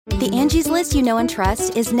The Angie's List you know and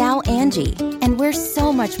trust is now Angie, and we're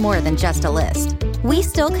so much more than just a list. We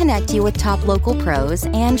still connect you with top local pros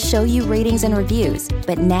and show you ratings and reviews,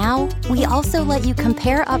 but now we also let you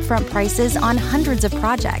compare upfront prices on hundreds of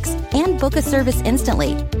projects and book a service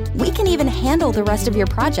instantly. We can even handle the rest of your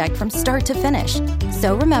project from start to finish.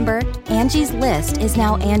 So remember, Angie's List is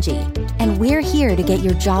now Angie, and we're here to get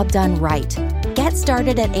your job done right. Get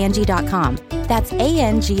started at Angie.com. That's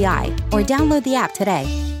ANGI, or download the app today.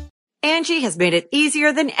 Angie has made it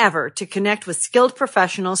easier than ever to connect with skilled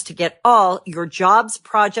professionals to get all your jobs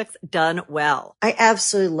projects done well. I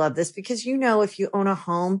absolutely love this because, if you own a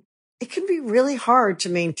home, it can be really hard to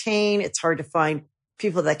maintain. It's hard to find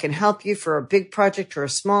people that can help you for a big project or a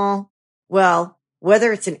small. Well,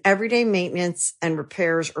 whether it's in everyday maintenance and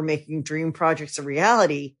repairs or making dream projects a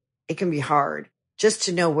reality, it can be hard just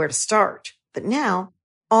to know where to start. But now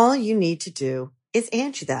all you need to do is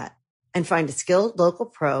Angie that and find a skilled local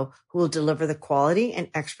pro who will deliver the quality and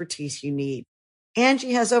expertise you need.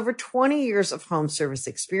 Angie has over 20 years of home service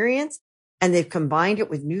experience, and they've combined it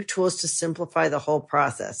with new tools to simplify the whole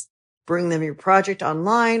process. Bring them your project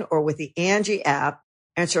online or with the Angie app,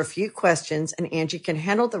 answer a few questions, and Angie can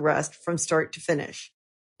handle the rest from start to finish.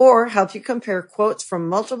 Or help you compare quotes from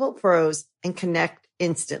multiple pros and connect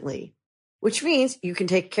instantly, which means you can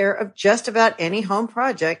take care of just about any home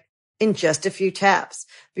project in just a few taps.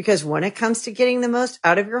 Because when it comes to getting the most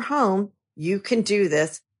out of your home, you can do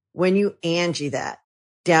this when you Angie that.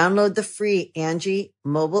 Download the free Angie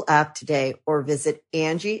mobile app today or visit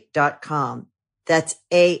Angie.com. That's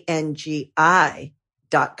ANGI.com.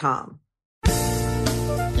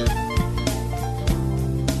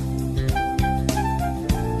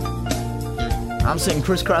 I'm sitting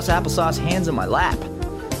crisscross applesauce, hands in my lap.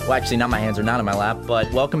 Well, actually, not my hands are not in my lap,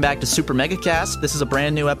 but welcome back to Super Mega Cast. This is a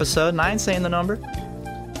brand new episode, and I ain't saying the number.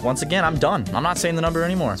 Once again, I'm done. I'm not saying the number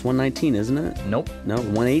anymore. It's 119, isn't it? Nope. No,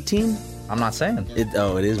 118? I'm not saying. It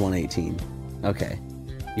is 118. Okay.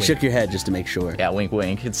 You Wink. shook your head just to make sure. Yeah, wink,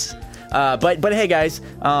 wink. It's, but hey, guys,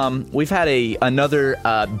 we've had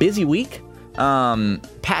another busy week.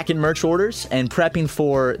 Packing merch orders and prepping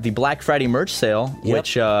for the Black Friday merch sale,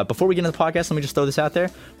 which, before we get into the podcast, let me just throw this out there.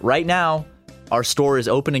 Right now, our store is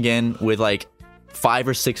open again with like 5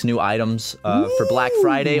 or 6 new items for Black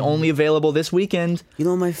Friday, only available this weekend. You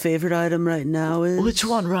know what my favorite item right now is? Which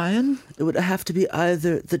one, Ryan? It would have to be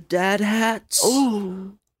either the dad hats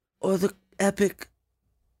or the epic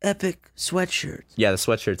sweatshirts. Yeah, the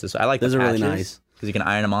sweatshirts. I like those. The are patches, really nice. because you can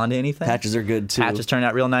iron them onto anything. Patches are good too. Patches turn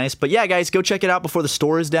out real nice. But yeah, guys, go check it out before the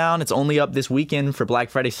store is down. It's only up this weekend for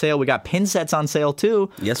Black Friday sale. We got pin sets on sale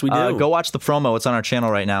too. Yes, we do. Go watch the promo. It's on our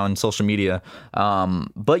channel right now and social media.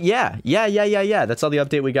 But yeah. That's all the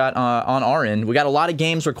update we got on our end. We got a lot of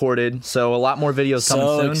games recorded, so a lot more videos coming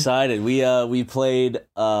soon. So excited. We played. Do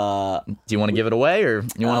you want to give it away, or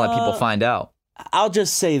you want to let people find out? I'll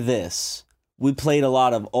just say this. We played a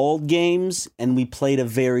lot of old games, and we played a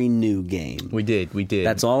very new game. We did.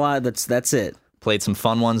 That's all. That's it. Played some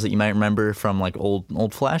fun ones that you might remember from like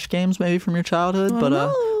old Flash games, maybe from your childhood. But I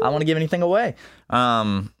don't want to give anything away.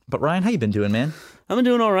 But Ryan, how you been doing, man? I've been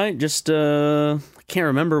doing all right. Just I can't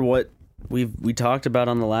remember what we talked about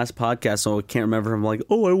on the last podcast, so I can't remember. I'm like,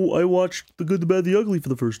 I watched The Good, the Bad, the Ugly for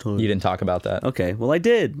the first time. You didn't talk about that. Okay, well I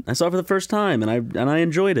did. I saw it for the first time, and I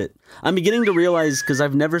enjoyed it. I'm beginning to realize, because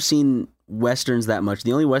I've never seen westerns that much.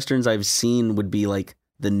 The only westerns I've seen would be like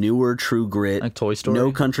the newer True Grit, like Toy Story,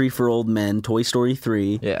 No Country for Old Men, Toy Story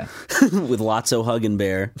 3, yeah, with Lotso Huggin'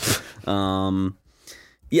 Bear.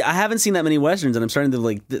 Yeah, I haven't seen that many westerns, and I'm starting to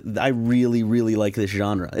like. I really, really like this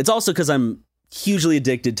genre. It's also because I'm hugely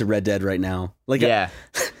addicted to Red Dead right now. Like, yeah,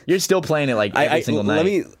 you're still playing it like every single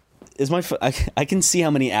night. I can see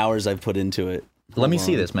how many hours I've put into it. Let me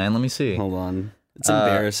see this, man. Let me see. Hold on. It's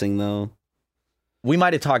embarrassing though. We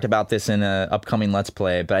might have talked about this in an upcoming Let's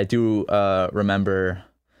Play, but I do remember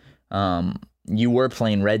you were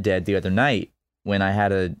playing Red Dead the other night when I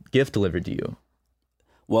had a gift delivered to you.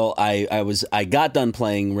 Well, I got done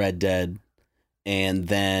playing Red Dead, and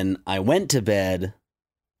then I went to bed,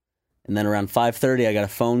 and then around 5:30 I got a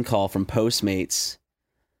phone call from Postmates,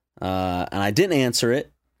 and I didn't answer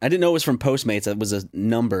it. I didn't know it was from Postmates. It was a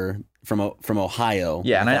number from Ohio.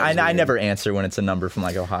 Yeah, and I never answer when it's a number from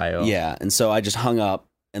like Ohio. Yeah, and so I just hung up,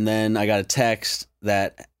 and then I got a text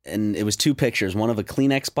and it was 2 pictures, one of a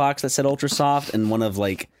Kleenex box that said Ultra Soft, and one of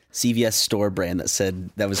like CVS store brand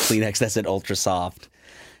that was Kleenex that said Ultra Soft.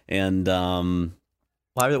 And why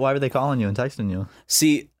were they calling you and texting you?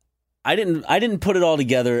 See, I didn't put it all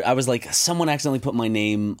together. I was like, someone accidentally put my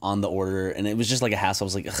name on the order, and it was just like a hassle. I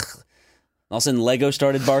was like, ugh. All of a sudden, Lego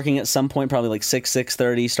started barking at some point, probably like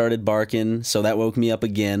 6:30 started barking, so that woke me up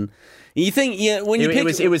again. You think, when you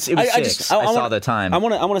pick, it was 6. I saw the time. I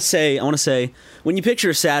want to say, when you picture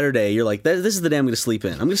a Saturday, you're like, this is the day I'm going to sleep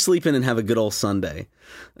in. I'm going to sleep in and have a good old Sunday.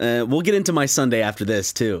 We'll get into my Sunday after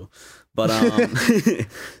this too, but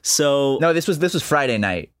so no, this was Friday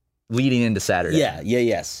night leading into Saturday.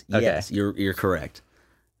 Yes, okay. Yes, you're correct.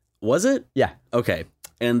 Was it? Yeah. Okay,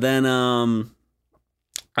 and then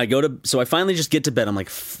so I finally just get to bed. I'm like,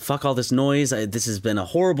 fuck all this noise. This has been a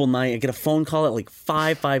horrible night. I get a phone call at like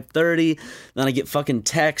 5:30. Then I get fucking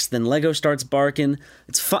text. Then Lego starts barking.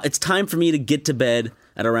 It's time for me to get to bed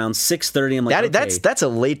at around 6:30. I'm like, okay. That's a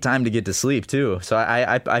late time to get to sleep too. So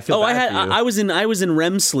I feel bad for you. I was in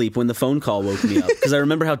REM sleep when the phone call woke me up because I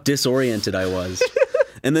remember how disoriented I was.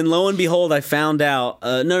 And then lo and behold, I found out.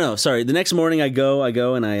 Sorry. The next morning I go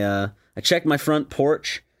and I check my front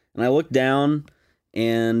porch and I look down.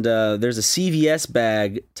 And there's a CVS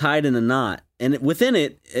bag tied in a knot, and within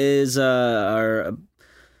it is a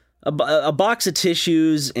box of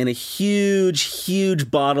tissues and a huge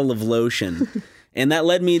bottle of lotion. And that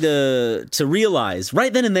led me to realize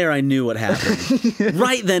right then and there I knew what happened.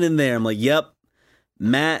 Right then and there, I'm like, yep,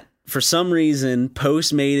 Matt for some reason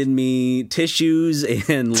Postmated me tissues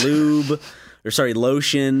and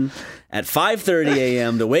lotion at 5:30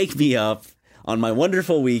 a.m. to wake me up on my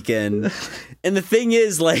wonderful weekend. And the thing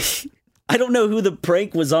is, like, I don't know who the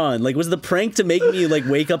prank was on. Like, was the prank to make me, like,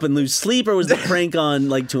 wake up and lose sleep, or was the prank on,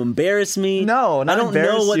 like, to embarrass me? No, not I don't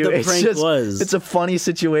know what the prank was. It's a funny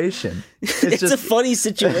situation. It's a funny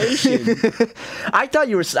situation. I thought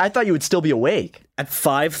you would still be awake. At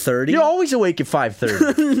 5:30? You're always awake at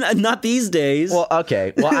 5:30. Not these days. Well,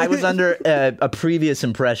 okay. Well, I was under a previous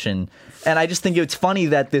impression. And I just think it's funny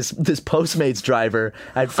that this Postmates driver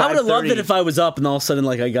at 5:30... I would have loved it if I was up and all of a sudden,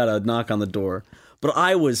 like, I got a knock on the door. But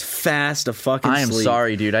I was fast to fucking sleep. I am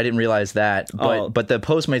sorry, dude. I didn't realize that. But the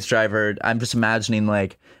Postmates driver, I'm just imagining,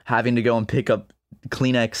 like, having to go and pick up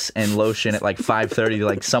Kleenex and lotion at, like, 5:30.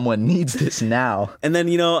 Like, someone needs this now. And then,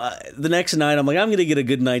 the next night, I'm like, I'm going to get a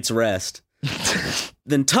good night's rest.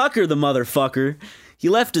 Then Tucker, the motherfucker, he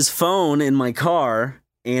left his phone in my car...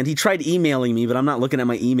 And he tried emailing me, but I'm not looking at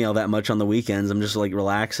my email that much on the weekends. I'm just, like,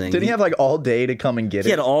 relaxing. Did he have, like, all day to come and get it?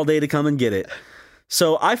 He had all day to come and get it.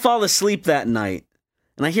 So I fall asleep that night,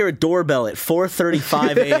 and I hear a doorbell at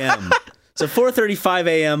 4:35 a.m. So 4:35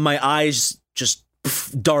 a.m., my eyes just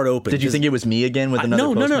dart open. Did you think it was me again with another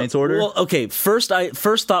Postmates order? Well, okay, first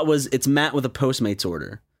thought was it's Matt with a Postmates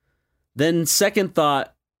order. Then second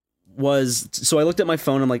thought was, so I looked at my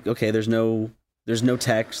phone, I'm like, okay, there's no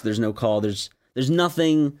text, there's no call, There's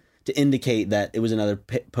nothing to indicate that it was another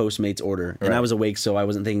Postmates order. And right. I was awake, so I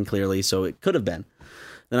wasn't thinking clearly, so it could have been.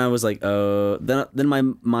 Then I was like, then my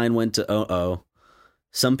mind went to,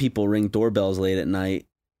 some people ring doorbells late at night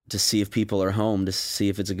to see if people are home, to see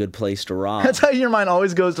if it's a good place to rob. That's how your mind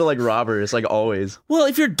always goes to, like, robbers, like, always. Well,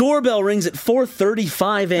 if your doorbell rings at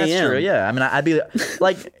 4:35 a.m. That's true, yeah. I mean, I'd be,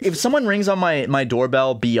 like, if someone rings on my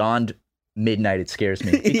doorbell beyond... midnight, it scares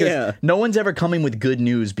me because no one's ever coming with good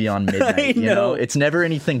news beyond midnight. You know, it's never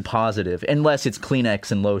anything positive unless it's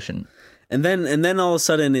Kleenex and lotion. And then all of a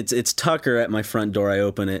sudden it's Tucker at my front door. I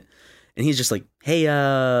open it and he's just like, "Hey,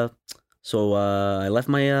 so I left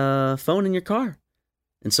my phone in your car."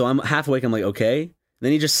 And so I'm half awake. I'm like, "Okay." And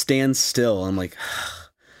then he just stands still. I'm like,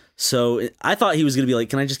 so I thought he was gonna be like,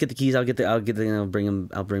 "Can I just get the keys? I'll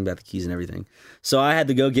bring back the keys and everything." So I had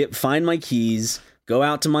to go find my keys. Go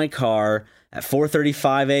out to my car at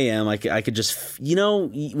 4:35 a.m. I could just,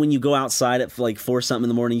 when you go outside at like 4 something in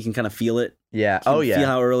the morning, you can kind of feel it. Yeah. You feel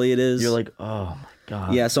how early it is. You're like, oh my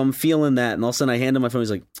God. Yeah. So I'm feeling that. And all of a sudden I hand him my phone.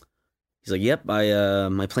 He's like, yep,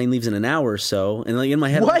 my plane leaves in an hour or so. And like in my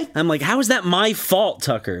head, what? I'm like, how is that my fault,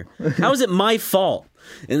 Tucker? How is it my fault?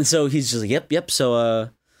 And so he's just like, yep. So,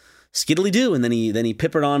 skiddly do. And then he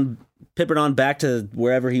pippered on back to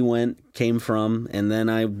wherever he came from. And then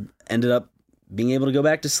I ended up being able to go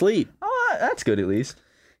back to sleep. Oh, that's good at least.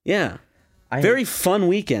 Yeah. Very fun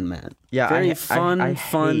weekend, man. Yeah. Very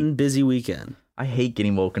fun, busy weekend. I hate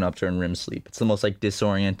getting woken up during REM sleep. It's the most, like,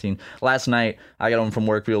 disorienting. Last night, I got home from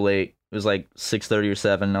work real late. It was like 6:30 or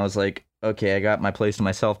 7. And I was like, okay, I got my place to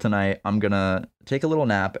myself tonight. I'm going to take a little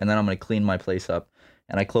nap and then I'm going to clean my place up.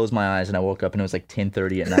 And I closed my eyes and I woke up and it was like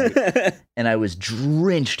 10:30 at night. And I was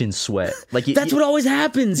drenched in sweat. Like that's what always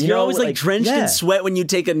happens. You're always like drenched in sweat when you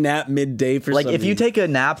take a nap midday for like something. If you take a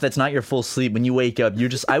nap that's not your full sleep, when you wake up,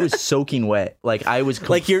 I was soaking wet. Like I was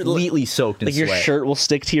completely soaked in sweat. Like your shirt will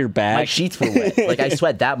stick to your back. My sheets were wet. Like I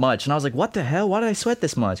sweat that much. And I was like, what the hell? Why did I sweat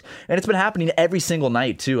this much? And it's been happening every single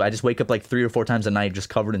night too. I just wake up like 3 or 4 times a night just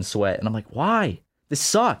covered in sweat. And I'm like, why? This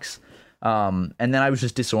sucks. And then I was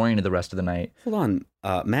just disoriented the rest of the night. Hold on,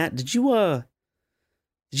 Matt. Did you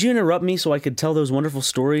interrupt me so I could tell those wonderful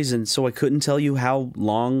stories, and so I couldn't tell you how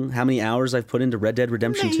many hours I've put into Red Dead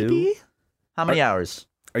Redemption 2? How many hours?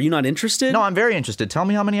 Are you not interested? No, I'm very interested. Tell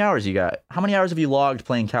me how many hours you got. How many hours have you logged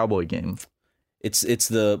playing Cowboy Game? It's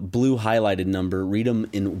the blue highlighted number. Read them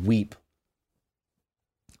in Weep.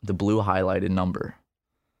 The blue highlighted number.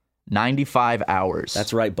 95 hours.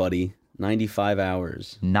 That's right, buddy. 95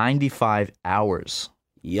 hours. 95 hours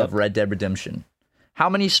of Red Dead Redemption. How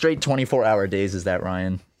many straight 24-hour days is that,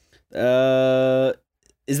 Ryan?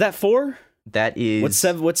 Is that 4? That is... What's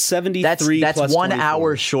 73 that's plus 1 24?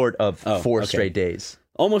 hour short of 4 okay. straight days.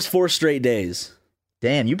 Almost 4 straight days.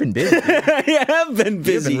 Damn, you've been busy. I have been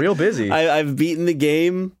busy. You've been real busy. I've beaten the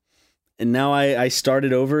game, and now I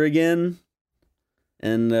started over again,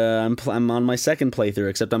 and I'm on my second playthrough,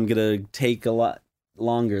 except I'm going to take a lot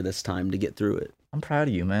longer this time to get through it. I'm proud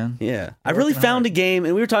of you, man. Yeah. I really found a game,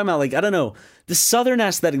 and we were talking about, like, I don't know, this southern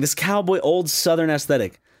aesthetic, this cowboy old southern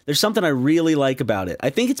aesthetic. There's something I really like about it. I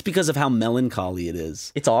think it's because of how melancholy it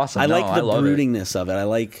is. It's awesome. I like the love broodingness of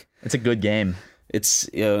it. It's a good game. It's,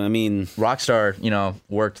 I mean... Rockstar,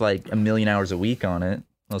 worked like 1 million hours a week on it.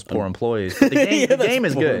 Those poor employees. But the game, the game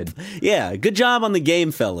is good. Yeah, good job on the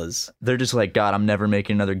game, fellas. They're just like, God, I'm never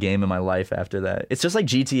making another game in my life after that. It's just like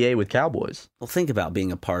GTA with cowboys. Well, think about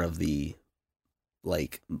being a part of the,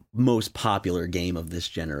 like, most popular game of this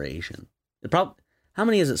generation. How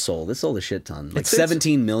many has it sold? It sold a shit ton. Like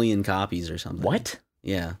 17 million copies or something. What?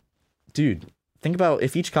 Yeah. Dude, think about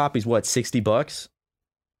if each copy's what, $60?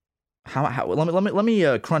 How let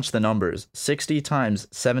me crunch the numbers. 60 times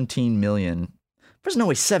 17 million. There's no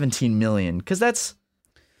way 17 million, because that's...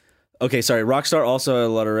 Okay, sorry. Rockstar also had a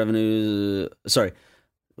lot of revenue. Sorry.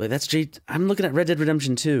 Wait, I'm looking at Red Dead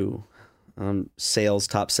Redemption 2. Sales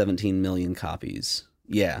top 17 million copies.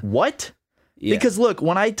 Yeah. What? Yeah. Because look,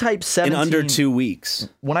 when I type 17... In under 2 weeks.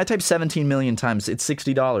 When I type 17 million times, it's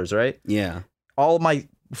 $60, right? Yeah. All my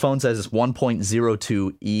phone says is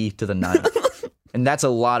 1.02 e to the 9th. And that's a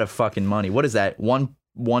lot of fucking money. What is that? 1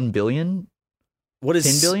 billion? What is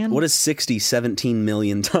 10 billion? What is 17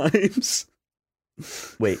 million times?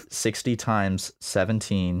 Wait, 60 times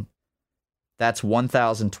 17. That's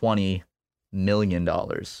 $1,020 million,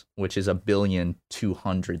 which is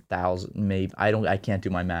 $1,200,000,000. Maybe I can't do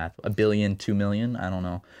my math. $1 billion, 2 million. I don't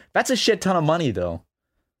know. That's a shit ton of money, though.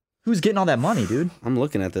 Who's getting all that money, dude? I'm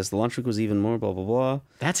looking at this. The launch week was even more, blah, blah, blah.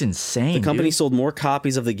 That's insane, The company dude. sold more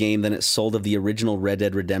copies of the game than it sold of the original Red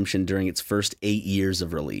Dead Redemption during its first 8 years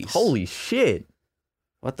of release. Holy shit.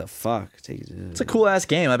 What the fuck? It's a cool-ass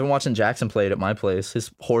game. I've been watching Jackson play it at my place.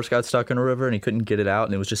 His horse got stuck in a river, and he couldn't get it out,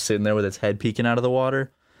 and it was just sitting there with its head peeking out of the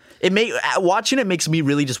water. Watching it makes me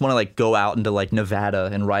really just want to, like, go out into, like,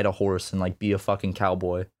 Nevada and ride a horse and, like, be a fucking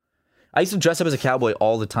cowboy. I used to dress up as a cowboy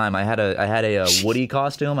all the time. I had a Woody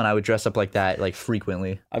costume, and I would dress up like that, like,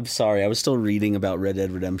 frequently. I'm sorry. I was still reading about Red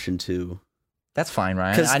Dead Redemption 2. That's fine,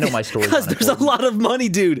 Ryan. I know my story. Because there's a lot of money,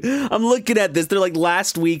 dude. I'm looking at this. They're like,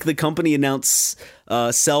 last week, the company announced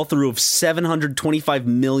sell-through of $725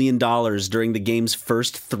 million during the game's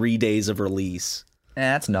first 3 days of release.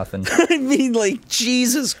 That's nothing. I mean, like,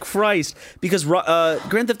 Jesus Christ. Because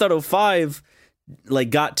Grand Theft Auto 5... like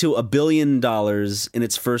got to $1 billion in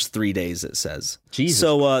its first 3 days, it says. Jesus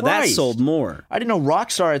so that Christ. sold more. I didn't know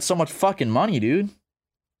Rockstar had so much fucking money, dude.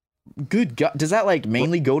 Good God. Does that, like,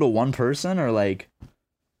 mainly go to one person, or, like...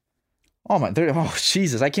 Oh,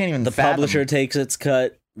 Jesus, I can't even The fathom. publisher takes its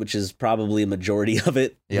cut, which is probably a majority of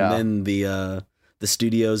it. Yeah. And then the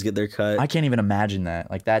studios get their cut. I can't even imagine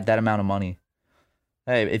that. Like, that amount of money.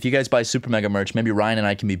 Hey, if you guys buy Super Mega merch, maybe Ryan and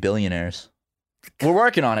I can be billionaires. We're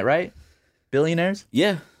working on it, right? Billionaires?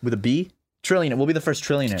 Yeah. With a B? Trillionaire. We'll be the first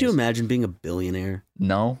trillionaires. Could you imagine being a billionaire?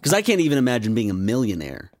 No. Because I can't even imagine being a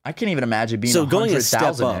millionaire. I can't even imagine being so a going a step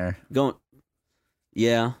up. 100,000-aire.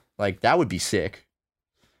 Yeah. Like, that would be sick.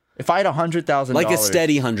 If I had $100,000... Like a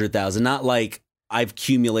steady 100,000, not like I've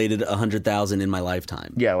accumulated 100,000 in my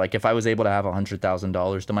lifetime. Yeah, like if I was able to have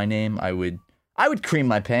 $100,000 to my name, I would cream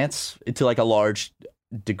my pants to, like, a large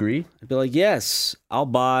degree. I'd be like, yes, I'll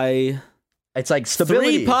buy... It's like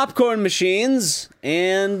stability. 3 popcorn machines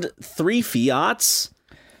and 3 Fiats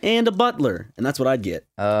and a butler. And that's what I'd get.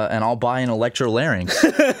 And I'll buy an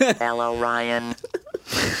electrolarynx. Hello, Ryan.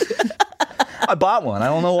 I bought one. I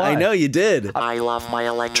don't know why. I know you did. I love my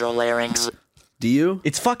electrolarynx. Do you?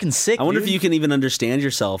 It's fucking sick, I wonder dude. if you can even understand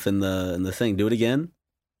yourself in the thing. Do it again.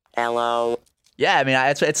 Hello. Yeah, I mean, I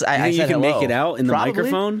You said think you can hello. make it out in the Probably.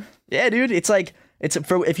 microphone? Yeah, dude. It's like... It's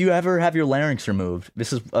for if you ever have your larynx removed,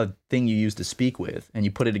 this is a thing you use to speak with, and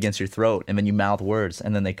you put it against your throat, and then you mouth words,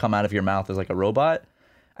 and then they come out of your mouth as like a robot.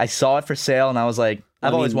 I saw it for sale, and I was like,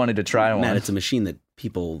 I've always wanted to try one. Matt, it's a machine that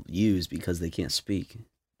people use because they can't speak.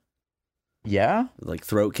 Yeah? Like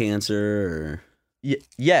throat cancer or...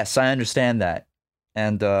 Yes, I understand that.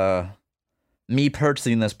 And me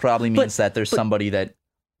purchasing this probably means that there's somebody that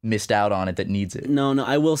missed out on it that needs it. No,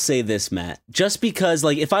 I will say this, Matt. Just because,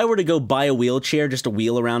 like, if I were to go buy a wheelchair just to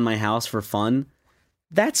wheel around my house for fun,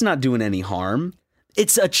 that's not doing any harm.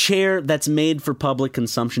 It's a chair that's made for public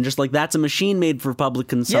consumption, just like that's a machine made for public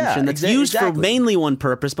consumption that's used for mainly one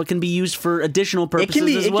purpose, but can be used for additional purposes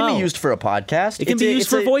as well. It can be used for a podcast. It can be used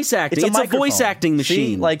for voice acting. It's a voice acting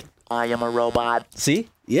machine. See? Like, I am a robot. See?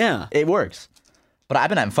 Yeah. It works. But I've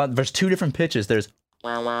been having fun. There's 2 different pitches. There's...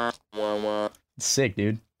 Wah, wah, wah. It's sick,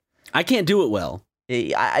 dude. I can't do it well.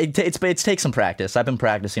 It takes some practice. I've been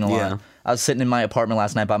practicing a lot. Yeah. I was sitting in my apartment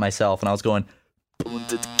last night by myself, and I was going...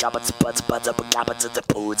 It's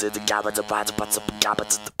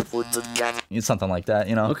something like that,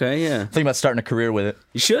 you know? Okay, yeah. Thinking about starting a career with it.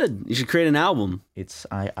 You should create an album.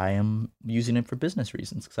 I am using it for business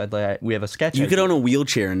reasons because we have a sketch. You could own a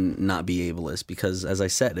wheelchair and not be ableist because, as I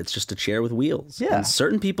said, it's just a chair with wheels. Yeah. And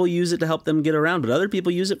certain people use it to help them get around, but other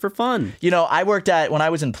people use it for fun. You know, when I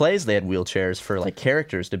was in plays, they had wheelchairs for like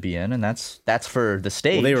characters to be in, and that's for the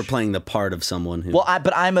stage. Well, they were playing the part of someone who. Well,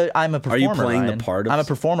 I'm a performer. Are you playing Ryan. the part of? I'm a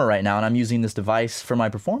performer right now, and I'm using this device for my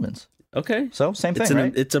performance. Okay. So same thing,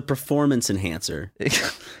 right? It's a performance enhancer.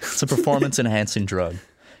 It's a performance enhancing drug.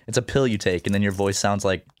 It's a pill you take, and then your voice sounds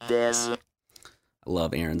like This. I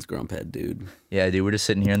love Aaron's grump head, dude. Yeah, dude. We're just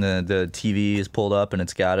sitting here, and the TV is pulled up, and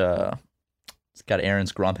it's got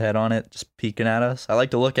Aaron's grump head on it, just peeking at us. I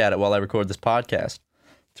like to look at it while I record this podcast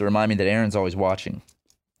to remind me that Aaron's always watching.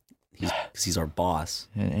 Because he's our boss,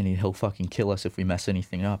 and he'll fucking kill us if we mess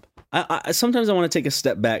anything up. I sometimes I want to take a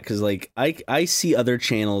step back because like I see other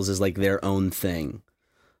channels as like their own thing,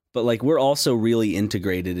 but like we're also really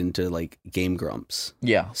integrated into like Game Grumps.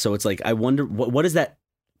 Yeah. So it's like I wonder what does that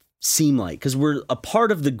seem like, because we're a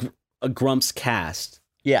part of a Grumps cast.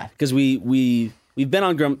 Yeah. Because we've been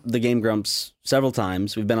on the Game Grumps several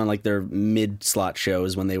times. We've been on like their mid slot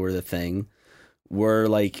shows when they were the thing. We're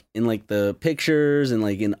like in like the pictures and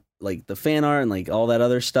like in like the fan art and like all that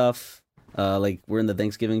other stuff. Like we're in the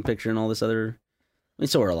Thanksgiving picture and all this other. I mean,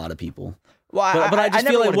 so are a lot of people. Well, but I just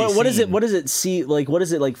feel like what is it? seen. What does it see? Like what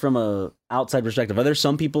is it like from a outside perspective? Are there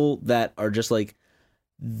some people that are just like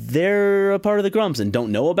they're a part of the Grumps and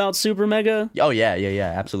don't know about Super Mega? Oh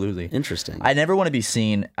yeah, absolutely. Interesting. I never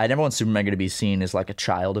want Super Mega to be seen as like a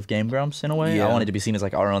child of Game Grumps in a way. Yeah. I want it to be seen as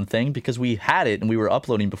like our own thing because we had it and we were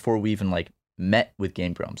uploading before we even like met with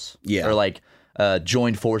Game Grumps. Yeah. Or like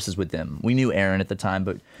joined forces with them. We knew Aaron at the time,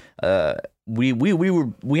 but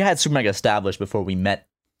we had Super Mega established before we met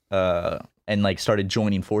and like started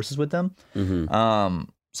joining forces with them. Mm-hmm.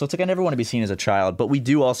 So it's like I never want to be seen as a child, but we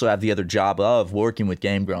do also have the other job of working with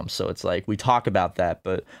Game Grumps. So it's like we talk about that,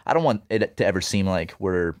 but I don't want it to ever seem like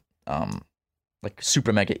we're like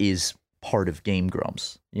Super Mega is part of Game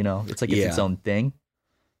Grumps. You know, it's like it's its own thing.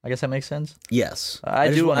 I guess that makes sense. Yes,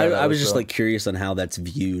 I was just like curious on how that's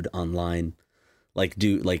viewed online. Like,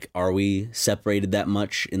 are we separated that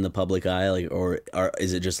much in the public eye? Like, or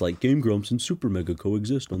is it just like Game Grumps and Super Mega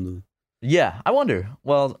coexist on the? Yeah, I wonder.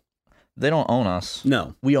 Well, they don't own us.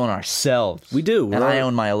 No, we own ourselves. We do, and I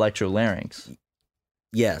own my electrolarynx.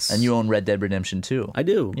 Yes, and you own Red Dead Redemption 2. I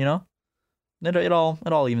do. You know, it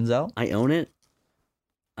all evens out. I own it.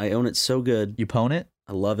 I own it so good. You pwn it.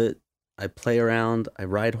 I love it. I play around. I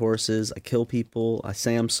ride horses. I kill people. I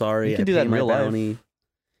say I'm sorry. You can I do pay that in my real bounty. life.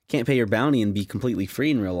 Can't pay your bounty and be completely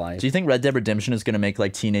free in real life. Do you think Red Dead Redemption is going to make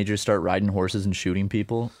like teenagers start riding horses and shooting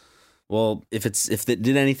people? Well, if it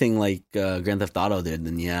did anything like Grand Theft Auto did,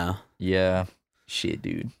 then yeah. Yeah. Shit,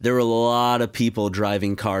 dude. There were a lot of people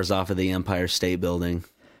driving cars off of the Empire State Building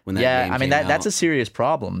when that game came out. That's a serious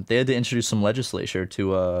problem. They had to introduce some legislation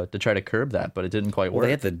to try to curb that, but it didn't quite work.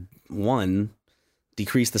 They had to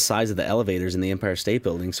decrease the size of the elevators in the Empire State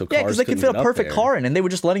Building so cars because they could fit a perfect car in, and they were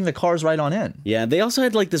just letting the cars right on in. Yeah, they also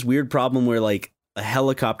had like this weird problem where like a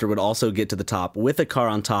helicopter would also get to the top with a car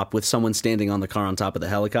on top with someone standing on the car on top of the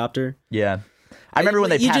helicopter. Yeah. I remember when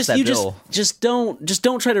they passed that bill. Just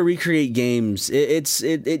don't try to recreate games.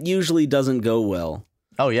 It usually doesn't go well.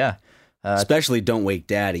 Oh yeah. Especially Don't Wake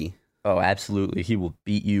Daddy. Oh, absolutely. He will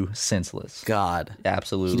beat you senseless. God.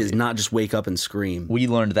 Absolutely. He does not just wake up and scream. We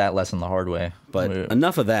learned that lesson the hard way. But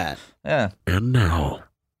enough of that. Yeah. And now,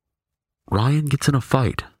 Ryan gets in a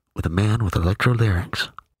fight with a man with electrolarynx.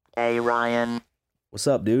 Hey, Ryan. What's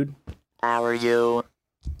up, dude? How are you?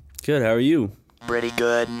 Good, how are you? Pretty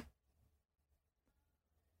good.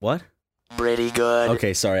 What? Pretty good.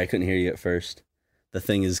 Okay, sorry, I couldn't hear you at first. The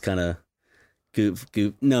thing is kind of Goof.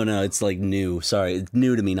 No, it's like new. Sorry, it's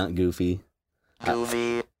new to me, not goofy.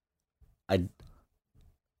 Goofy.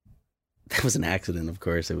 That was an accident, of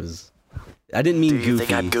course. It was. I didn't mean Do you goofy.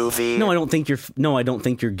 think I'm goofy? No, I don't think you're. No, I don't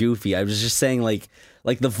think you're goofy. I was just saying, like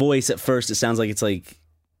the voice at first. It sounds like it's like.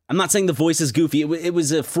 I'm not saying the voice is goofy. It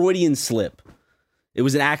was a Freudian slip. It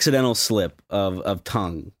was an accidental slip of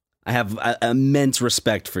tongue. I have immense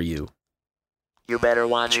respect for you. You better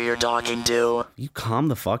watch who you're talking to. You calm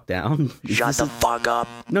the fuck down. Shut the fuck up.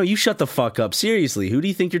 No, you shut the fuck up. Seriously, who do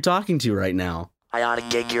you think you're talking to right now? I ought to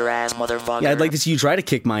kick your ass, motherfucker. Yeah, I'd like to see you try to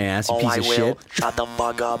kick my ass, you Oh, piece I of will. shit. Shut the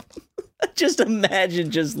fuck up. Just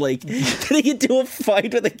imagine just like getting into a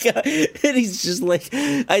fight with a guy and he's just like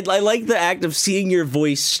I like the act of seeing your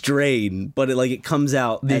voice strain, but it comes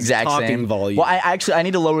out The as exact talking same volume. Well, I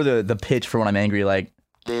need to lower the pitch for when I'm angry. Like,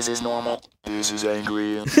 This is normal. This is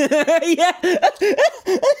angry. Yeah.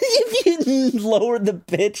 If you lower the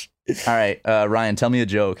pitch. all right, Ryan, tell me a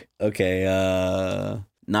joke. Okay,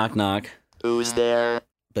 knock knock. Who's there?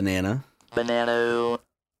 Banana. Banana who?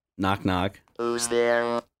 Knock knock. Who's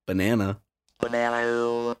there? Banana. Banana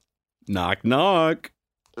who? Knock knock.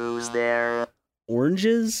 Who's there?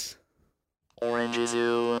 Oranges? Oranges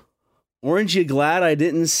who? Orange, you glad I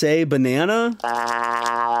didn't say banana?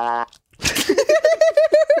 Ah,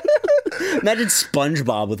 Imagine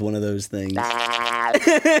SpongeBob with one of those things. ah.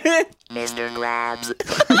 Mr. Krabs.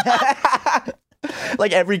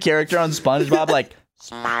 Like every character on SpongeBob, like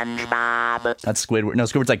SpongeBob. that's Squidward. No,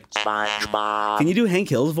 Squidward's like, SpongeBob. Can you do Hank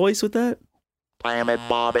Hill's voice with that? Damn it,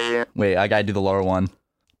 Bobby. wait, I gotta do the lower one.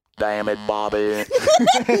 Damn it, Bobby.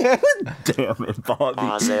 Damn it, Bobby.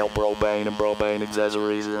 I sell propane and propane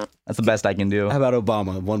accessories. That's the best I can do. How about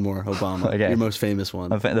Obama? One more, Obama. Okay. Your most famous one.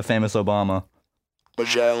 The famous Obama.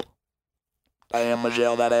 Michelle. Damn,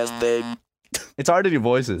 Michelle, that ass thick. It's hard to do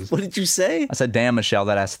voices. What did you say? I said, "Damn, Michelle,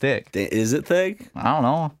 that ass thick." Is it thick? I don't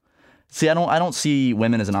know. See, I don't see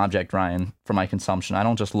women as an object, Ryan, for my consumption. I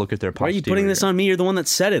don't just look at their Why are posterior. you putting this on me? You're the one that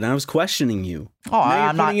said it. I was questioning you. Oh, Now you're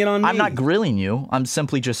I'm not. putting it on I'm me. not grilling you. I'm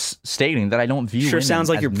simply just stating that I don't view. Sure women sounds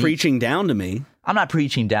like as you're meat. preaching down to me. I'm not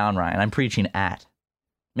preaching down, Ryan. I'm preaching at.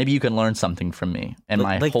 Maybe you can learn something from me and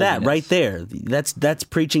my like holiness. that right there. That's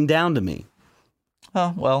preaching down to me.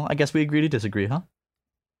 Oh well, I guess we agree to disagree, huh?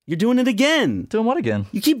 You're doing it again. Doing what again?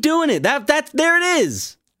 You keep doing it. That's there it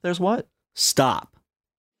is. There's what? Stop.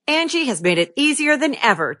 Angie has made it easier than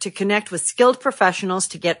ever to connect with skilled professionals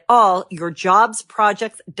to get all your jobs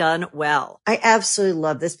projects done well. I absolutely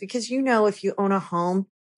love this because, if you own a home,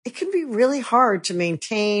 it can be really hard to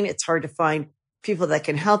maintain. It's hard to find people that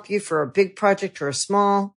can help you for a big project or a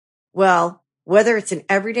small. Well, whether it's in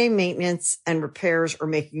everyday maintenance and repairs or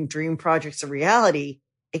making dream projects a reality,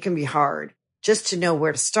 it can be hard just to know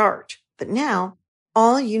where to start. But now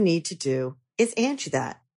all you need to do is Angie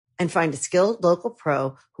that and find a skilled local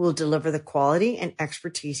pro who will deliver the quality and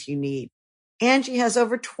expertise you need. Angie has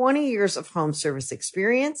over 20 years of home service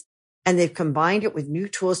experience, and they've combined it with new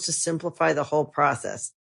tools to simplify the whole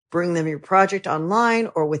process. Bring them your project online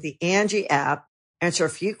or with the Angie app, answer a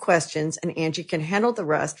few questions, and Angie can handle the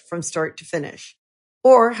rest from start to finish.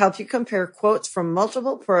 Or help you compare quotes from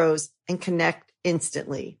multiple pros and connect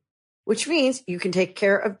instantly, which means you can take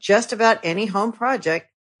care of just about any home project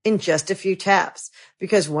in just a few taps.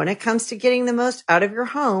 Because when it comes to getting the most out of your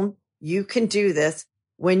home, you can do this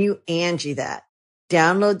when you Angie that.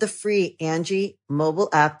 Download the free Angie mobile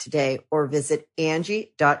app today or visit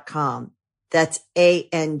Angie.com. That's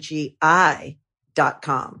ANGI.com.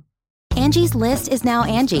 Angie's List is now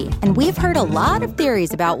Angie, and we've heard a lot of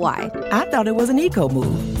theories about why. I thought it was an eco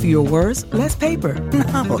move. Fewer words, less paper.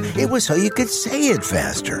 No, it was so you could say it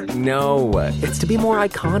faster. No, it's to be more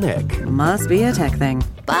iconic. Must be a tech thing.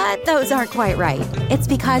 But those aren't quite right. It's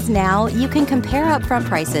because now you can compare upfront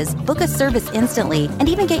prices, book a service instantly, and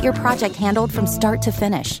even get your project handled from start to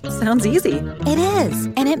finish. Sounds easy. It is,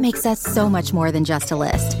 and it makes us so much more than just a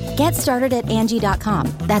list. Get started at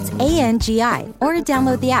Angie.com. That's ANGI, or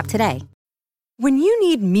download the app today. When you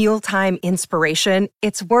need mealtime inspiration,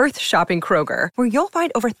 it's worth shopping Kroger, where you'll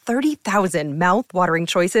find over 30,000 mouth-watering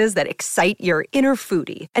choices that excite your inner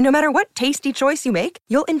foodie. And no matter what tasty choice you make,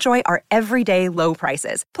 you'll enjoy our everyday low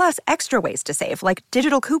prices, plus extra ways to save, like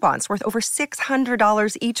digital coupons worth over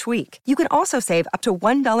 $600 each week. You can also save up to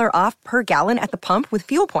 $1 off per gallon at the pump with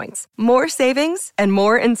fuel points. More savings and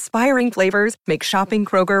more inspiring flavors make shopping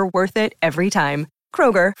Kroger worth it every time.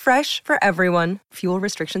 Kroger, fresh for everyone. Fuel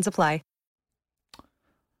restrictions apply.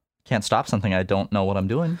 Can't stop something I don't know what I'm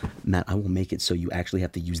doing. Matt, I will make it so you actually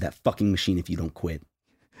have to use that fucking machine if you don't quit.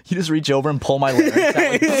 You just reach over and pull my larynx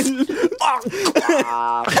out.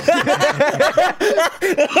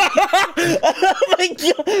 Oh my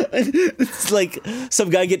God. It's like some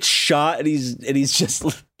guy gets shot and he's just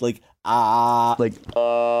like I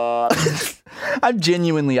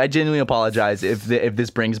genuinely apologize if this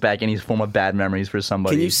brings back any form of bad memories for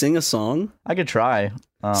somebody. Can you sing a song? I could try.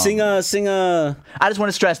 Sing a. I just want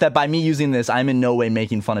to stress that by me using this, I'm in no way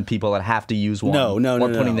making fun of people that have to use one. No, or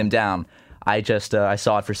putting them down. I just I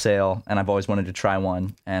saw it for sale and I've always wanted to try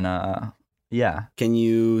one. And yeah. Can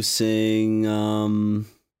you sing? Hold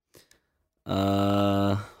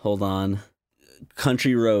on.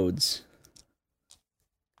 Country Roads.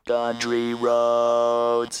 Country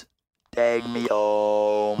roads, take me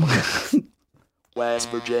home. West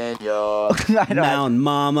Virginia. Mountain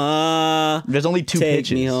Mama. There's only two take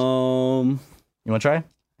pitches. Me home. You want to try?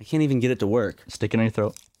 I can't even get it to work. Stick it in your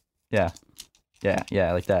throat. Yeah,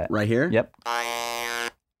 like that. Right here? Yep.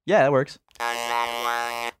 Yeah, that works.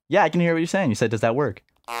 Yeah, I can hear what you're saying. You said, does that work?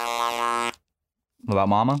 What about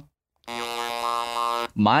Mama?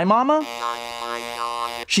 My mama?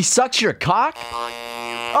 She sucks your cock?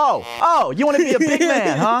 Oh, you want to be a big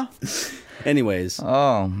man, huh? Anyways.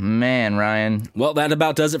 Oh, man, Ryan. Well, that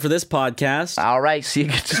about does it for this podcast. All right, see,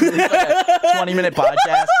 it's like a 20-minute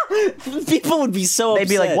podcast. People would be so upset.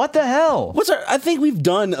 They'd be like, what the hell? I think we've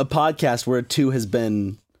done a podcast where 2 has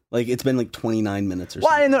been, like, it's been like 29 minutes or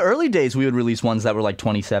something. Well, in the early days, we would release ones that were like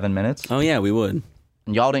 27 minutes. Oh, yeah, we would.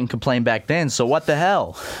 And y'all didn't complain back then, so what the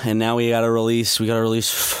hell? And now we gotta release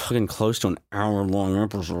fucking close to an hour-long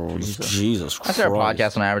episode. Jesus Christ. I say our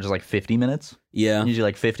podcast on average is like 50 minutes. Yeah. Usually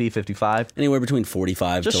like 50, 55. Anywhere between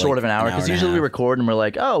 45 just to sort like of an hour. Because usually we record and we're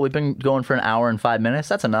like, oh, we've been going for an hour and 5 minutes.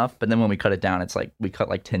 That's enough. But then when we cut it down, it's like we cut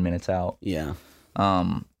like 10 minutes out. Yeah.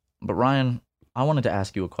 But Ryan, I wanted to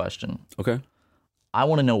ask you a question. Okay. I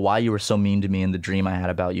want to know why you were so mean to me in the dream I had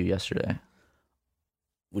about you yesterday.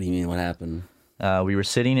 What do you mean? What happened? We were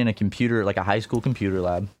sitting in a computer, like a high school computer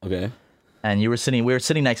lab. Okay. And we were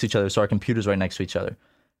sitting next to each other, so our computers right next to each other.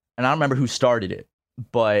 And I don't remember who started it,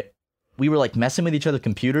 but we were like messing with each other's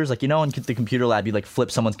computers. Like, you know, in the computer lab, you like flip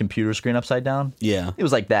someone's computer screen upside down. Yeah. It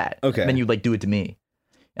was like that. Okay. And then you'd like do it to me.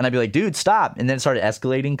 And I'd be like, dude, stop. And then it started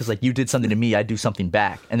escalating because like you did something to me, I'd do something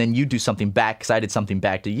back. And then you do something back because I did something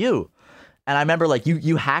back to you. And I remember like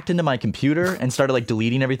you hacked into my computer and started like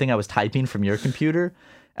deleting everything I was typing from your computer.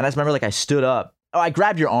 And I just remember like I stood up. Oh, I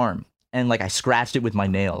grabbed your arm and like I scratched it with my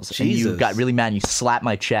nails. Jesus. And you got really mad and you slapped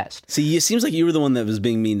my chest. See, it seems like you were the one that was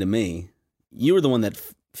being mean to me. You were the one that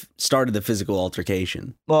started the physical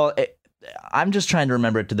altercation. Well, I'm just trying to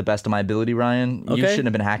remember it to the best of my ability, Ryan. Okay. You shouldn't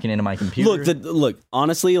have been hacking into my computer. Look,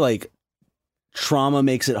 honestly, like trauma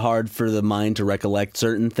makes it hard for the mind to recollect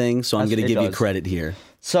certain things. So I'm going to give you credit here.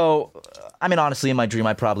 So, I mean, honestly, in my dream,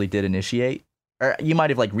 I probably did initiate. Or you might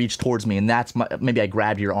have like reached towards me, and maybe I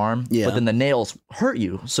grabbed your arm. Yeah. But then the nails hurt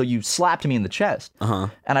you, so you slapped me in the chest. Uh-huh.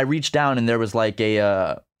 And I reached down, and there was like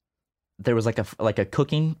a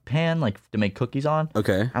cooking pan, like to make cookies on.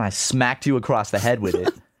 Okay. And I smacked you across the head with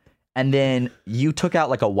it. And then you took out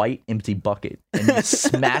like a white empty bucket and you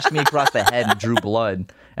smashed me across the head and drew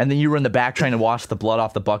blood. And then you were in the back trying to wash the blood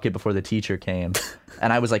off the bucket before the teacher came.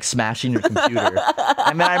 And I was like smashing your computer.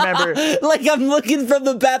 I mean, I remember like I'm looking from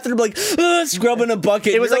the bathroom, like scrubbing a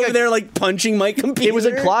bucket. It was like over there, like punching my computer. It was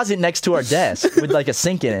a closet next to our desk with like a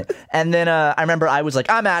sink in it. And then I remember I was like,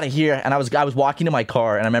 I'm out of here. And I was walking to my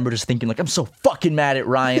car, and I remember just thinking like, I'm so fucking mad at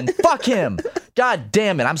Ryan. Fuck him. God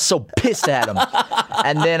damn it. I'm so pissed at him.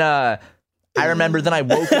 And then I remember then I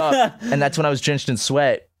woke up, and that's when I was drenched in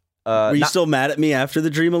sweat. Were you still mad at me after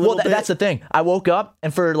the dream a little bit? That's the thing. I woke up,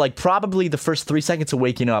 and for like probably the first 3 seconds of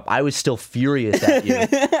waking up, I was still furious at you.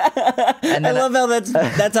 And I love how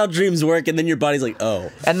that's how dreams work, and then your body's like,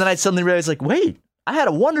 oh. And then I suddenly realized, like, wait, I had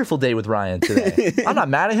a wonderful day with Ryan today. I'm not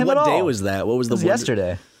mad at him at all. What day was that? What was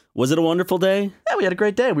yesterday? Was it a wonderful day? Yeah, we had a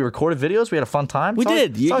great day. We recorded videos. We had a fun time. We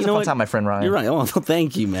did. It's always a fun time, my friend Ryan. You're right. Oh,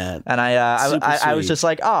 thank you, Matt. And I was just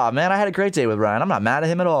like, oh, man, I had a great day with Ryan. I'm not mad at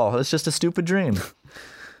him at all. It's just a stupid dream.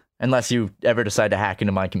 Unless you ever decide to hack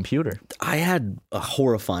into my computer. I had a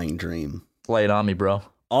horrifying dream. Lay it on me, bro.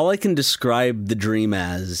 All I can describe the dream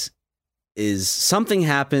as is something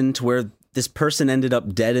happened to where this person ended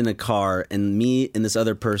up dead in a car, and me and this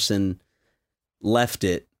other person left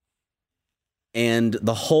it. And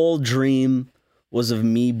the whole dream was of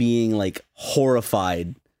me being like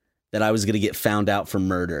horrified that I was going to get found out for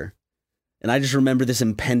murder. And I just remember this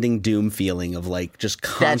impending doom feeling of like just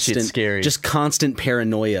constant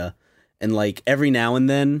paranoia. And like every now and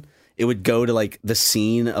then it would go to like the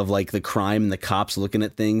scene of like the crime and the cops looking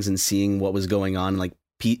at things and seeing what was going on and like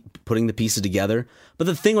putting the pieces together. But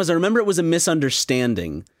the thing was, I remember it was a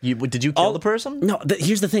misunderstanding. Did you kill the person? No,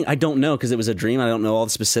 here's the thing. I don't know because it was a dream. I don't know all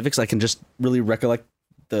the specifics. I can just really recollect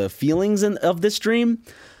the feelings of this dream.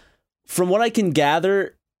 From what I can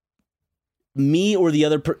gather, me or the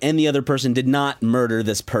other person did not murder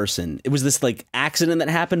this person. It was this like accident that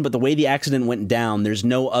happened, but the way the accident went down, there's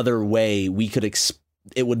no other way we could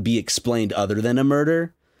it would be explained other than a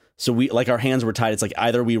murder. So we like our hands were tied. It's like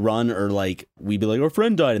either we run or like we'd be like our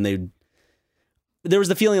friend died, and there was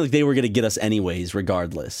the feeling like they were going to get us anyways,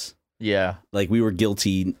 regardless. Yeah, like we were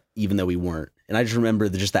guilty even though we weren't. And I just remember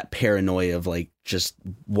just that paranoia of like just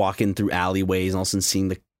walking through alleyways and all of a sudden seeing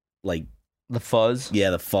the fuzz.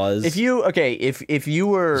 Yeah, the fuzz. If you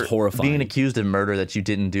were being horrifying. accused of murder that you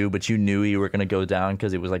didn't do, but you knew you were going to go down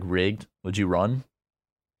because it was like rigged, would you run?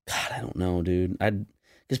 God, I don't know, dude.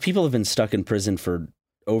 Because people have been stuck in prison for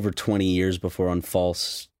over 20 years before on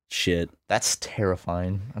false shit. That's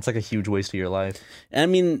terrifying. That's like a huge waste of your life. I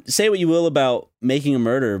mean, say what you will about making a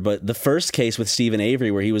murder, but the first case with Stephen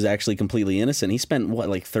Avery, where he was actually completely innocent, he spent, what,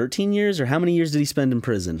 like 13 years? Or how many years did he spend in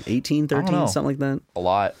prison? 18, 13, something like that? A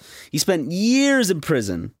lot. He spent years in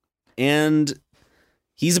prison. And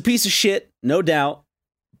he's a piece of shit, no doubt.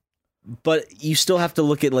 But you still have to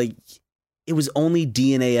look at, like, it was only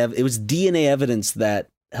DNA evidence that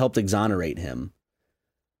helped exonerate him.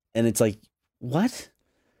 And it's like, what?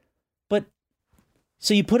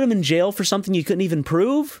 So you put him in jail for something you couldn't even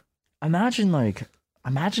prove? Imagine if...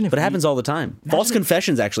 But it happens all the time. False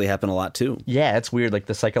confessions actually happen a lot too. Yeah, it's weird, like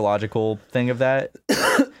the psychological thing of that.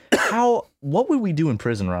 What would we do in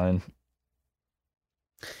prison, Ryan?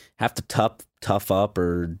 Have to tough up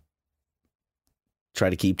or try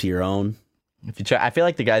to keep to your own. I feel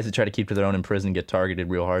like the guys that try to keep to their own in prison get targeted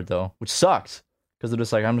real hard though, which sucks. Because they're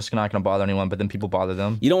just like, I'm just not going to bother anyone, but then people bother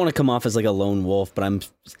them. You don't want to come off as like a lone wolf, but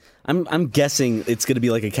I'm guessing it's going to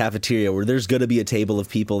be like a cafeteria where there's going to be a table of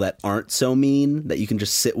people that aren't so mean that you can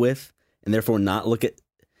just sit with and therefore not look at.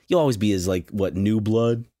 You'll always be as like what, new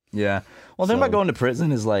blood. Yeah. Well, the thing about going to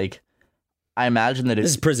prison is like, I imagine that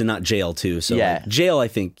this is prison, not jail too. So yeah, like, jail, I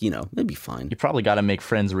think it'd be fine. You probably got to make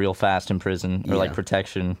friends real fast in prison or like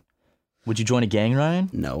protection. Would you join a gang,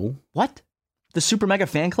 Ryan? No. What? The super mega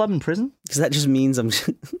fan club in prison? Because that just means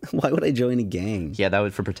why would I join a gang? Yeah, that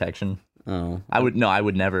would for protection. Oh. I would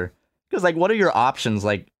never. Because like, what are your options?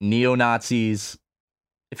 Like neo-Nazis.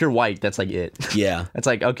 If you're white, that's like it. Yeah. It's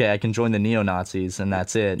like, okay, I can join the neo-Nazis and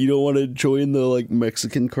that's it. You don't want to join the like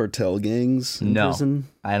Mexican cartel gangs in prison?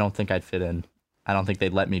 I don't think I'd fit in. I don't think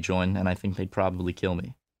they'd let me join, and I think they'd probably kill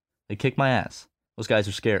me. They'd kick my ass. Those guys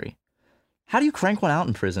are scary. How do you crank one out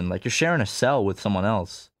in prison? Like, you're sharing a cell with someone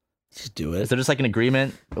else. Just do it. Is there just like an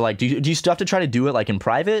agreement? Like, do you still have to try to do it like in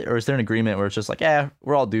private, or is there an agreement where it's just like,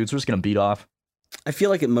 we're all dudes, we're just gonna beat off? I feel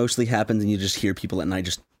like it mostly happens, and you just hear people at night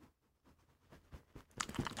just.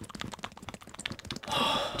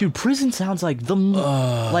 Dude, prison sounds like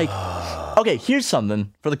like. Okay, here's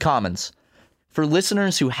something for the comments, for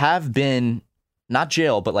listeners who have been not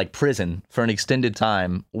jail but like prison for an extended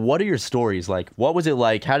time. What are your stories like? What was it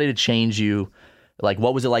like? How did it change you? Like,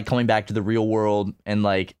 what was it like coming back to the real world? And,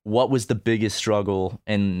 like, what was the biggest struggle?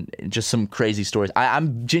 And just some crazy stories.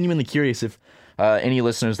 I'm genuinely curious if any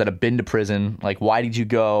listeners that have been to prison, like, why did you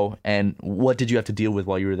go? And what did you have to deal with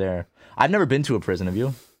while you were there? I've never been to a prison. Have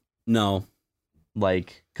you? No.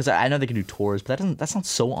 Like, because I know they can do tours, but that sounds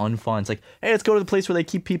so unfun. It's like, hey, let's go to the place where they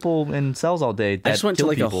keep people in cells all day. I just went to,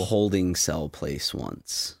 like, a holding cell place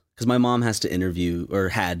once. Because my mom had to interview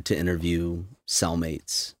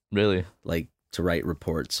cellmates. Really? Like, to write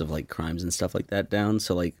reports of like crimes and stuff like that down.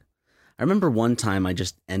 So like, I remember one time I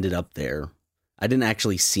just ended up there. I didn't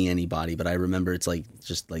actually see anybody, but I remember it's like,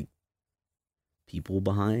 just like people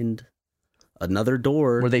behind another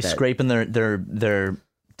door. Were they scraping their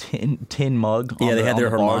tin mug? Yeah, they had their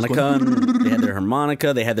harmonica. They had their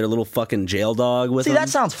harmonica. They had their little fucking jail dog with them. See, that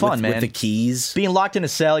sounds fun, man. With the keys. Being locked in a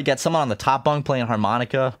cell, you got someone on the top bunk playing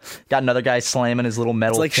harmonica. Got another guy slamming his little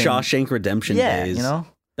metal. It's like Shawshank Redemption days. You know?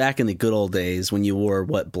 Back in the good old days when you wore,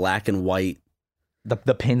 black and white?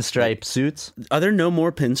 The pinstripe suits? Are there no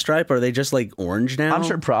more pinstripe? Are they just like orange now? I'm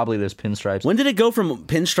sure probably there's pinstripes. When did it go from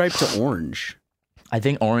pinstripe to orange? I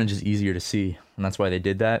think orange is easier to see, and that's why they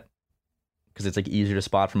did that. Because it's like easier to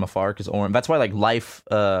spot from afar, because orange. That's why like life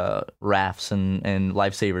rafts and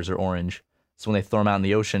lifesavers are orange. So when they throw them out in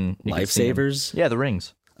the ocean... Lifesavers? Yeah, the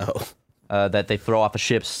rings. Oh. That they throw off of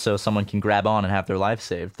ships so someone can grab on and have their life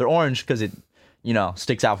saved. They're orange because it...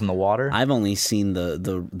 sticks out from the water. I've only seen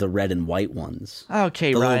the red and white ones.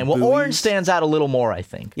 Okay, Ryan. Well, orange stands out a little more, I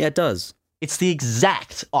think. Yeah, it does. It's the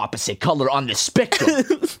exact opposite color on the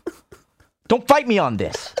spectrum. Don't fight me on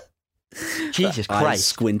this. Jesus Eyes Christ.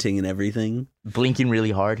 squinting and everything. Blinking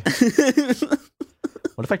really hard.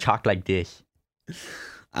 What if I talk like this?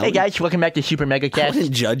 Hey guys, welcome back to Super Mega I Cast.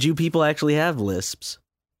 wouldn't judge you. People actually have lisps.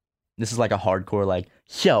 This is like a hardcore, like,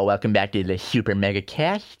 so welcome back to the Super Mega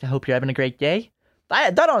Cast. I hope you're having a great day.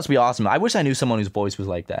 That'd honestly be awesome. I wish I knew someone whose voice was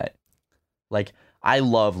like that. Like, I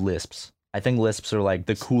love lisps. I think lisps are like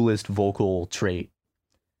the coolest vocal trait.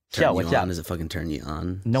 Turn you on? Does it fucking turn you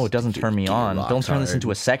on? No, it doesn't turn me on. Don't turn this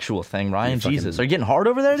into a sexual thing, Ryan. Jesus. Are you getting hard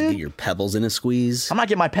over there, dude? Get your pebbles in a squeeze. I'm not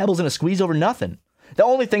getting my pebbles in a squeeze over nothing. The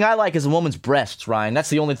only thing I like is a woman's breasts, Ryan. That's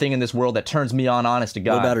the only thing in this world that turns me on, honest to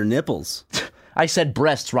God. What about her nipples? I said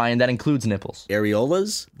breasts, Ryan. That includes nipples.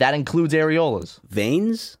 Areolas? That includes areolas.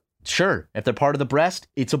 Veins? Sure. If they're part of the breast,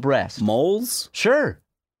 it's a breast. Moles? Sure.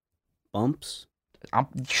 Bumps?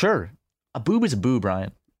 Sure. A boob is a boob,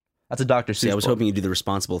 Ryan. That's a Dr. Seuss. See, I was hoping you'd do the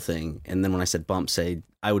responsible thing. And then when I said bump, say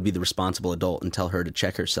I would be the responsible adult and tell her to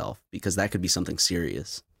check herself because that could be something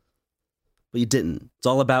serious. But you didn't. It's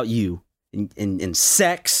all about you and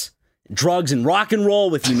sex, drugs, and rock and roll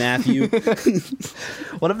with you, Matthew.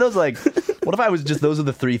 What if I was just, those are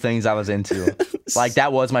the three things I was into? Like,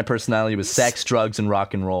 that was my personality, was sex, drugs, and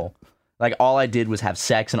rock and roll. Like, all I did was have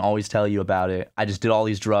sex and always tell you about it. I just did all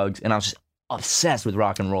these drugs, and I was just obsessed with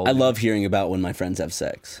rock and roll. I love hearing about when my friends have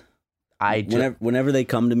sex. Whenever they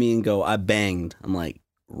come to me and go, I banged, I'm like,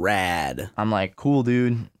 rad. I'm like, cool,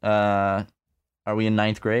 dude. Are we in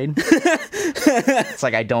 9th grade? It's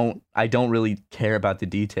like I don't really care about the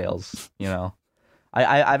details, you know.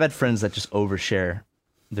 I've had friends that just overshare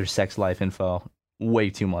their sex life info way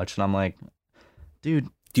too much, and I'm like, dude,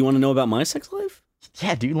 do you want to know about my sex life?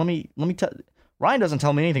 Yeah, dude. Let me tell. Ryan doesn't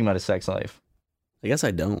tell me anything about his sex life. I guess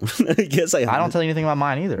I don't. I don't tell you anything about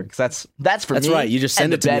mine either, because that's for me. That's right. You just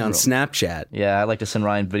send it to me on Snapchat. Yeah, I like to send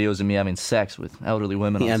Ryan videos of me having sex with elderly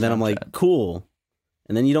women. Yeah, and then I'm like, cool.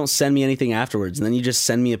 And then you don't send me anything afterwards. And then you just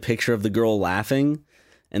send me a picture of the girl laughing.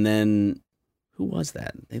 And then, who was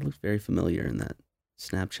that? They looked very familiar in that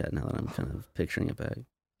Snapchat now that I'm kind of picturing it back.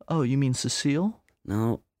 Oh, you mean Cecile?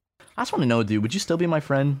 No. I just want to know, dude, would you still be my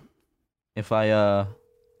friend if your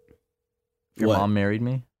mom married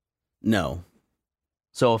me? No.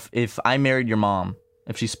 So if I married your mom,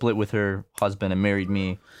 if she split with her husband and married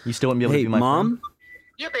me, you still wouldn't be able to be my Mom? friend?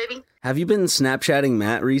 Yeah, baby. Have you been Snapchatting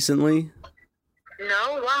Matt recently?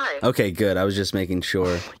 No, why? Okay, good. I was just making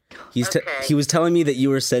sure. Okay. He was telling me that you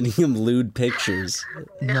were sending him lewd pictures.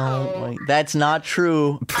 No, that's not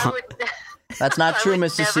true. That's not true,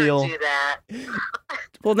 Miss Cecile. Do that.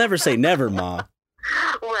 Well, never say never, Ma.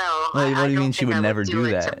 Well, what do you mean she would never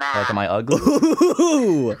do that? Like, am I ugly?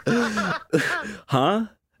 Ooh. Huh?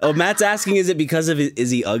 Oh, Matt's asking, is it because of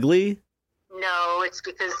is he ugly? No, it's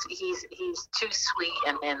because he's too sweet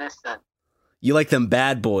and innocent. You like them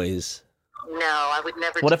bad boys. No, I would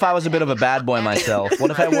never. What if I was a bit of a bad boy myself?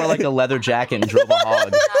 What if I wore like a leather jacket and drove a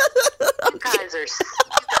hog? You guys are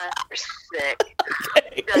sick.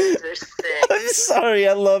 You guys are sick. I'm sorry.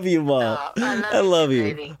 I love you, Ma. No, I love you.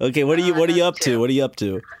 Baby. Okay, what are you up to? What are you up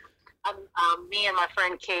to? Me and my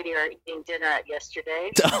friend Katie are eating dinner yesterday.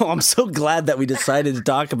 Oh, I'm so glad that we decided to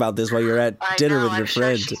talk about this while you're at dinner with your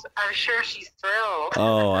friend. I'm sure she's thrilled.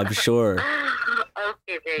 Oh, I'm sure.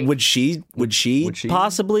 Okay, baby. Would she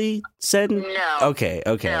possibly send? No. Okay.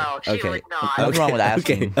 No, she would not. What's wrong with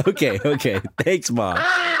asking? Okay. Thanks, Ma.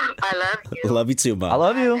 I love you. Love you too, Ma. I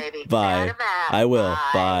love you. Bye. I will.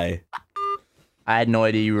 Bye. I had no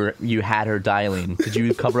idea you had her dialing. Did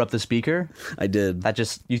you cover up the speaker? I did. That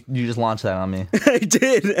just you just launched that on me. I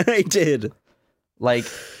did. Like,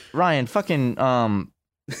 Ryan, fucking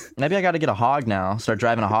maybe I got to get a hog now. Start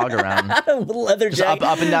driving a hog around. Leather jacket.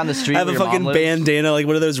 Up and down the street. Have a fucking bandana, like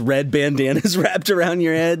one of those red bandanas wrapped around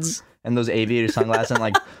your heads, and those aviator sunglasses,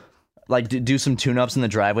 and like do some tune-ups in the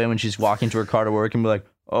driveway when she's walking to her car to work, and be like,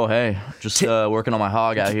 oh, hey, just working on my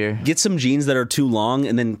hog out here. Get some jeans that are too long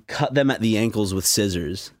and then cut them at the ankles with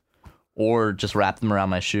scissors. Or just wrap them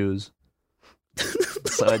around my shoes.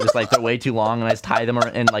 So I just they're way too long and I just tie them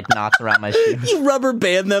in knots around my shoes. You rubber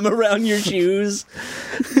band them around your shoes.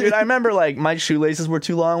 Dude, I remember my shoelaces were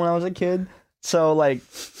too long when I was a kid. So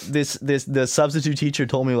the substitute teacher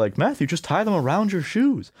told me Matthew, just tie them around your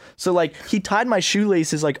shoes. So he tied my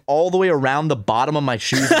shoelaces all the way around the bottom of my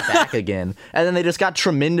shoes and back again, and then they just got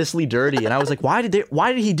tremendously dirty. And I was like, why did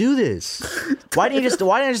he do this? Why didn't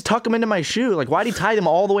I just tuck them into my shoe? Why did he tie them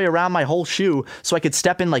all the way around my whole shoe so I could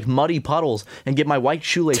step in muddy puddles and get my white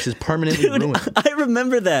shoelaces permanently ruined? I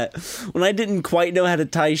remember that when I didn't quite know how to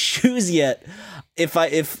tie shoes yet. If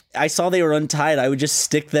I saw they were untied, I would just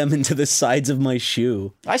stick them into the sides of my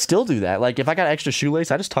shoe. I still do that. If I got extra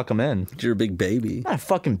shoelace, I just tuck them in. You're a big baby. I'm not a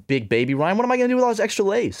fucking big baby, Ryan. What am I going to do with all this extra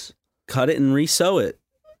lace? cut it and re-sew it.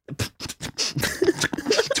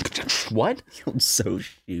 What? You don't sew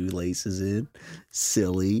shoelaces in.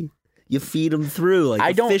 Silly. You feed them through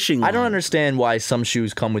like a fishing line. I don't understand why some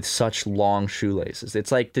shoes come with such long shoelaces.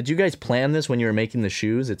 It's like, did you guys plan this when you were making the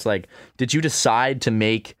shoes? It's like, did you decide to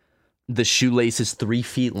make the shoelaces 3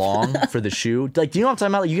 feet long for the shoe? Like, do you know what I'm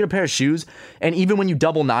talking about? Like, you get a pair of shoes, and even when you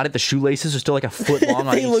double knot it, the shoelaces are still like a foot long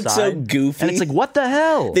on each side. They look so goofy. And it's like, what the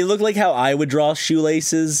hell? They look like how I would draw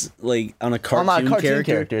shoelaces, like on a cartoon,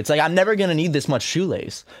 character. It's like, I'm never gonna need this much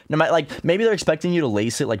shoelace. No matter, like, maybe they're expecting you to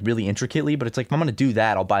lace it like really intricately, but it's like, if I'm gonna do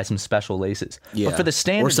that, I'll buy some special laces. Yeah. But for the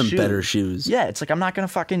standard or some shoe, better shoes. Yeah, it's like, I'm not gonna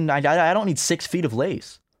fucking. I don't need 6 feet of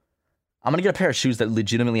lace. I'm gonna get a pair of shoes that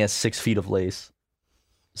legitimately has 6 feet of lace.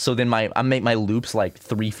 So then I make my loops like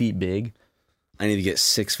 3 feet big. I need to get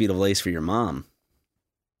 6 feet of lace for your mom.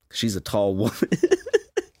 She's a tall woman.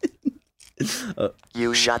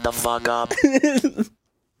 You shut the fuck up. You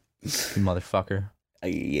motherfucker.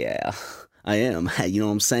 Yeah, I am. You know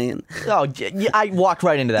what I'm saying? Oh, yeah, I walked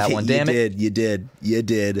right into that one. Damn it. You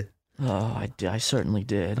did. Oh, I certainly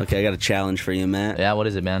did. Okay, I got a challenge for you, Matt. Yeah, what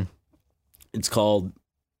is it, man? It's called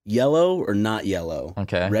yellow or not yellow.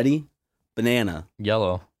 Okay. Ready? Banana.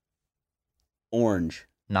 Yellow. Orange.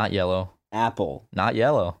 Not yellow. Apple. Not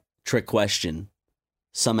yellow. Trick question.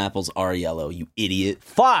 Some apples are yellow, you idiot.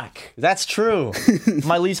 Fuck! That's true.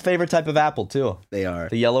 My least favorite type of apple, too. They are.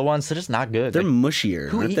 The yellow ones, they're just not good. They're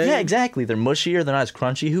mushier, aren't they? Yeah, exactly. They're mushier. They're not as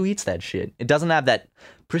crunchy. Who eats that shit? It doesn't have that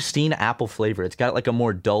pristine apple flavor. It's got like a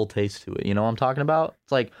more dull taste to it. You know what I'm talking about?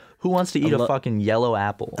 It's like, who wants to eat a fucking yellow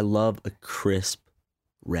apple? I love a crisp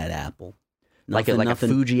red apple. Like a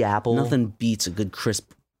Fuji apple. Nothing beats a good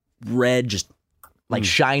crisp red, just like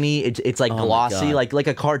shiny. It's like glossy, like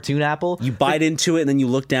a cartoon apple. You bite into it and then you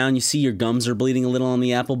look down, you see your gums are bleeding a little on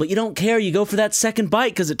the apple, but you don't care. You go for that second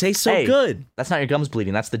bite because it tastes so good. That's not your gums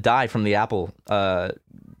bleeding. That's the dye from the apple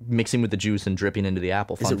mixing with the juice and dripping into the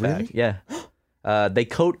apple. Fun fact. Really? Yeah. They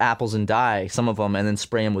coat apples in dye, some of them, and then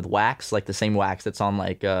spray them with wax, like the same wax that's on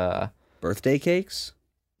like birthday cakes.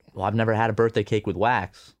 Well, I've never had a birthday cake with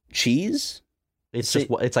wax. Cheese? It's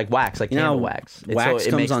like wax, like candle wax. Wax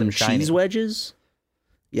comes on cheese wedges.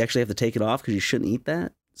 You actually have to take it off because you shouldn't eat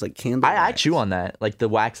that. It's like candle wax. I chew on that, like the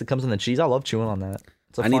wax that comes on the cheese. I love chewing on that.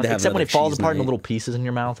 It's I need to have except when it falls apart night. into little pieces in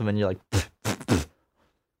your mouth, and then you're like,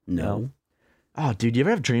 no. Oh, dude, you ever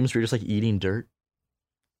have dreams where you're just like eating dirt?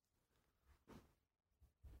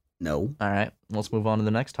 No. All right, let's move on to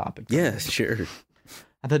the next topic. Yeah, sure.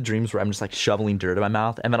 I've had dreams where I'm just like shoveling dirt in my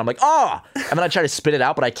mouth, and then I'm like, oh, and then I try to spit it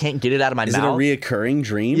out, but I can't get it out of my mouth. Is it a reoccurring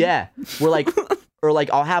dream? Yeah, we're like, or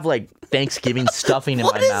like I'll have like Thanksgiving stuffing in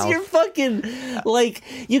my mouth. What is your fucking, like,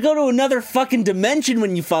 you go to another fucking dimension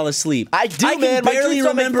when you fall asleep. I do, I man. can barely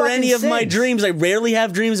remember any of my dreams. I rarely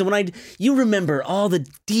have dreams, and when you remember all the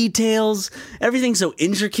details, everything's so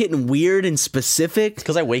intricate and weird and specific.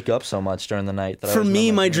 Because I wake up so much during the night. For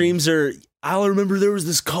me, my dreams are, I'll remember there was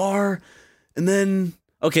this car, and then...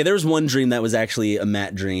 Okay, there was one dream that was actually a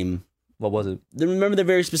Matt dream. What was it? Remember the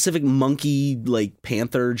very specific monkey, like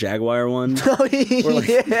panther, jaguar one? Oh,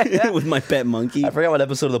 yeah. With my pet monkey. I forgot what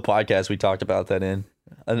episode of the podcast we talked about that in.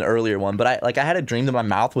 An earlier one. But I had a dream that my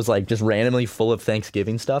mouth was like just randomly full of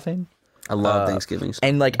Thanksgiving stuffing. I love Thanksgiving stuff.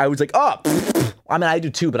 And like I was like, oh, I mean, I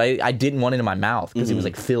do too, but I didn't want it in my mouth because it was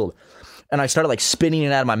like filled. And I started like spitting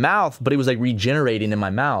it out of my mouth, but it was like regenerating in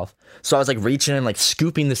my mouth. So I was like reaching and like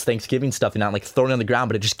scooping this Thanksgiving stuffing out, like throwing it on the ground,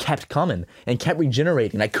 but it just kept coming and kept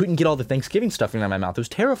regenerating. I couldn't get all the Thanksgiving stuffing out of my mouth. It was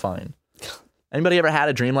terrifying. Anybody ever had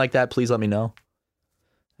a dream like that? Please let me know.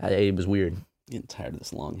 It was weird. I'm getting tired of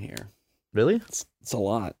this long hair. Really? It's a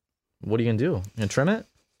lot. What are you gonna do? You gonna trim it?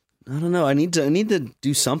 I don't know. I need to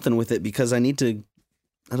do something with it because I need to.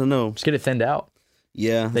 I don't know. Just get it thinned out.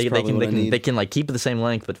 Yeah, they can like keep it the same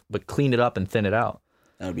length, but clean it up and thin it out.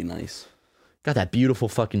 That would be nice. Got that beautiful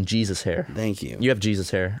fucking Jesus hair. Thank you. You have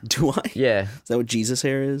Jesus hair. Do I? Yeah. Is that what Jesus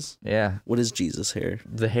hair is? Yeah. What is Jesus hair?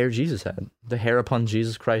 The hair Jesus had. The hair upon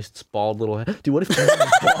Jesus Christ's bald little head. Dude, what if Jesus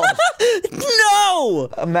was bald? No!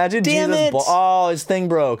 Imagine Damn Jesus it. bald. Oh, his thing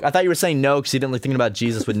broke. I thought you were saying no because you didn't like thinking about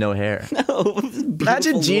Jesus with no hair. No.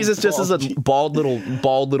 Imagine Jesus just as a bald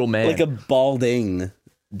little man. Like a balding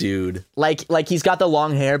dude. Like he's got the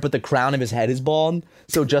long hair, but the crown of his head is bald.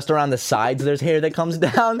 So just around the sides, there's hair that comes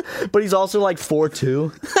down. But he's also like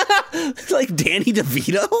 4'2". Like Danny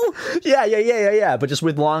DeVito? Yeah. But just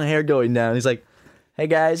with long hair going down. He's like, hey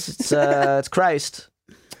guys, it's Christ.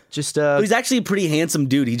 Just But he's actually a pretty handsome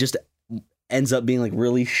dude. He just ends up being like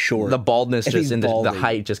really short. The baldness And just he's in the balding.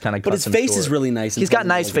 height just kind of. But his face is really nice. He's got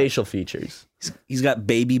nice facial features. He's got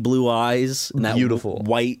baby blue eyes, and that Beautiful.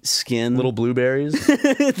 white skin, Little blueberries.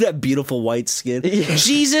 that beautiful white skin.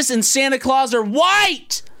 Jesus and Santa Claus are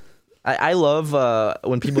white. I love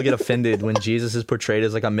when people get offended when Jesus is portrayed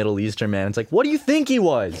as like a Middle Eastern man. It's like, what do you think he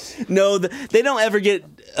was? No, they don't ever get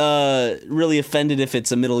really offended if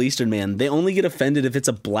it's a Middle Eastern man. They only get offended if it's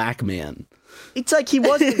a black man. It's like he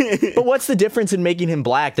wasn't. But what's the difference in making him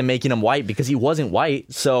black than making him white? Because he wasn't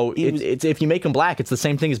white. So it's if you make him black, it's the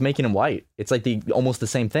same thing as making him white. It's like almost the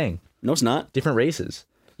same thing. No, it's not. Different races.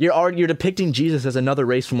 You're depicting Jesus as another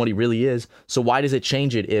race from what he really is. So why does it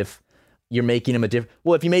change it if you're making him a different?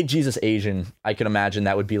 Well, if you made Jesus Asian, I could imagine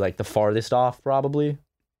that would be like the farthest off, probably.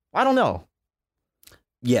 I don't know.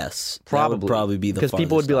 Yes, Probably. that would probably be the because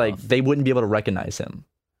people would be like, they wouldn't be able to recognize him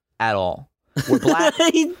at all. Where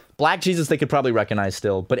black Jesus, they could probably recognize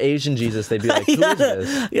still, but Asian Jesus, they'd be like, who is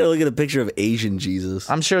this? You gotta look at a picture of Asian Jesus.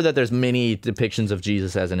 I'm sure that there's many depictions of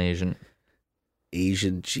Jesus as an Asian.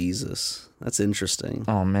 Asian Jesus. That's interesting.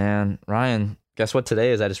 Oh man, Ryan, guess what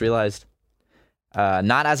today is? I just realized.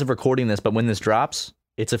 Not as of recording this, but when this drops,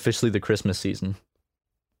 it's officially the Christmas season.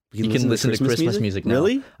 You can listen to Christmas music now.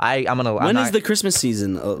 Really? I'm gonna. When is the Christmas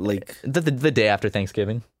season? The day after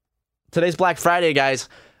Thanksgiving. Today's Black Friday, guys.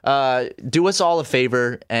 Do us all a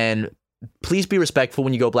favor and please be respectful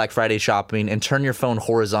when you go Black Friday shopping and turn your phone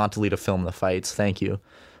horizontally to film the fights. Thank you.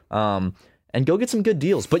 And go get some good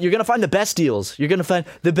deals. But you're going to find the best deals. You're going to find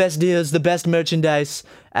the best deals, the best merchandise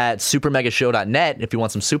at supermegashow.net. If you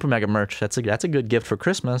want some Super Mega merch, that's a good gift for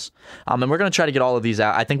Christmas. And we're going to try to get all of these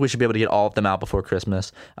out. I think we should be able to get all of them out before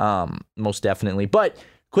Christmas, most definitely. But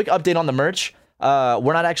quick update on the merch.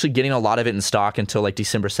 We're not actually getting a lot of it in stock until like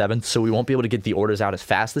December 7th, so we won't be able to get the orders out as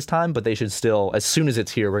fast this time, but they should still, as soon as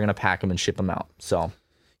it's here, we're going to pack them and ship them out. So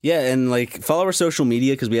yeah, and like follow our social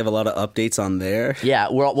media because we have a lot of updates on there. Yeah,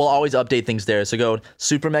 we'll always update things there. So go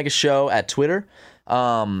Super Mega Show at Twitter,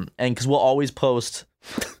 and because we'll always post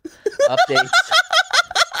updates.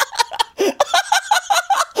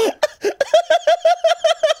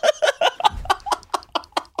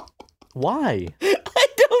 Why? I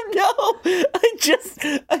don't know.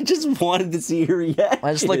 I just wanted to see your reaction.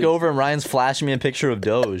 I just look over and Ryan's flashing me a picture of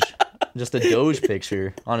Doge, just a Doge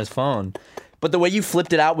picture on his phone. But the way you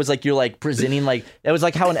flipped it out was like you're like presenting like it was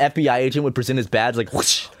like how an FBI agent would present his badge like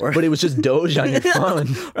whoosh, but it was just Doge on your phone.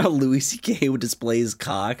 Or how Louis C.K. would display his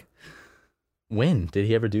cock. When did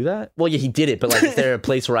he ever do that? Well, yeah, he did it, but like, is there a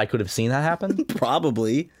place where I could have seen that happen?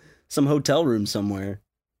 Probably some hotel room somewhere.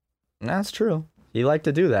 That's true. He liked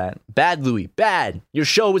to do that. Bad, Louis. Bad. Your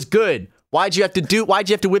show was good. Why'd you have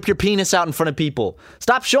to whip your penis out in front of people?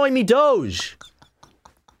 Stop showing me Doge.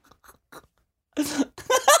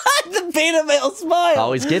 The beta male smile.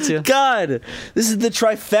 Always gets you. God, this is the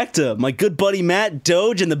trifecta. My good buddy Matt,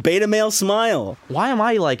 Doge, and the beta male smile. Why am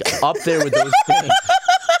I like up there with those things?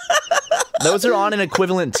 Those are on an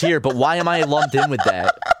equivalent tier, but why am I lumped in with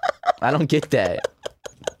that? I don't get that.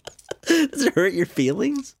 Does it hurt your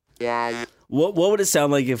feelings? Yeah. What would it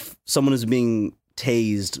sound like if someone was being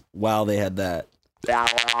tased while they had that?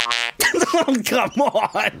 Oh, come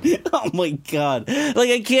on. Oh, my God. Like,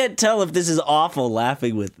 I can't tell if this is awful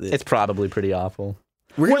laughing with this. It's probably pretty awful.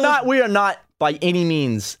 We are not by any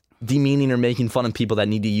means demeaning or making fun of people that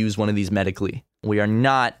need to use one of these medically. We are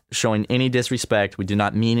not showing any disrespect. We do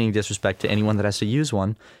not mean any disrespect to anyone that has to use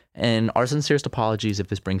one. And our sincerest apologies if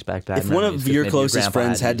this brings back bad memories. If one of your closest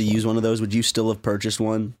friends had to one. use one of those, would you still have purchased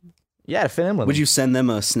one? Yeah, to fit in with Would them. you send them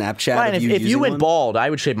a Snapchat Ryan, of you if you went one? bald, I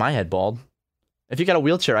would shave my head bald. If you got a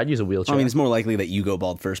wheelchair, I'd use a wheelchair. I mean, it's more likely that you go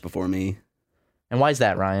bald first before me. And why is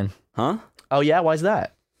that, Ryan? Huh? Oh, yeah? Why is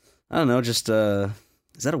that? I don't know, just,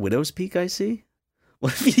 is that a widow's peak I see?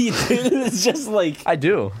 What if you do? It's just like... I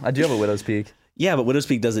do have a widow's peak. Yeah, but widow's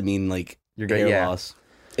peak doesn't mean, like, Your hair loss.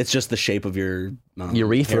 It's just the shape of your...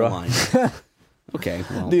 urethra. hairline. Okay,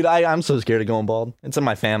 well. Dude, I'm so scared of going bald. It's in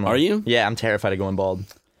my family. Are you? Yeah, I'm terrified of going bald.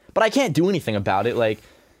 But I can't do anything about it. Like,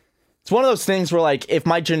 it's one of those things where, like, if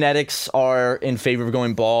my genetics are in favor of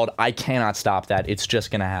going bald, I cannot stop that. It's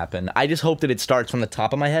just gonna happen. I just hope that it starts from the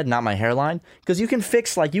top of my head, not my hairline. Because you can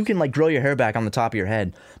grow your hair back on the top of your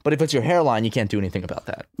head. But if it's your hairline, you can't do anything about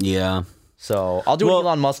that. Yeah. So I'll do what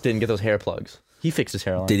Elon Musk did and get those hair plugs. He fixed his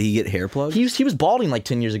hairline. Did he get hair plugs? He was balding like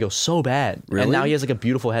 10 years ago so bad. Really? And now he has like a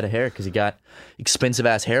beautiful head of hair because he got expensive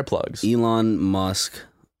ass hair plugs. Elon Musk,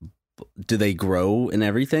 do they grow and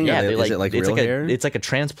everything? Yeah, is it like real hair? It's like a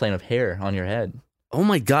transplant of hair on your head. Oh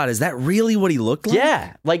my God, is that really what he looked like?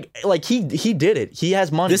 Yeah, like he did it. He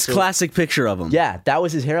has money. This classic picture of him. Yeah, that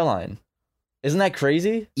was his hairline. Isn't that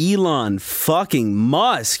crazy? Elon fucking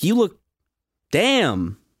Musk, you look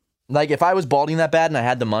Damn. Like, if I was balding that bad and I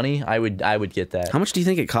had the money, I would get that. How much do you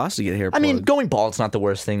think it costs to get hair plugged? I mean, going bald's not the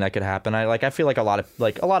worst thing that could happen. I feel like a lot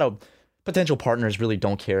of potential partners really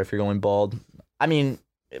don't care if you're going bald. I mean,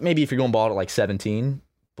 maybe if you're going bald at like 17,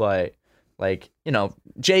 but like, you know,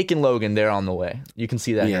 Jake and Logan, they're on the way. You can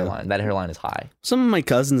see that hairline. That hairline is high. Some of my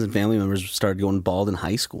cousins and family members started going bald in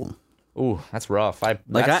high school. Ooh, that's rough. I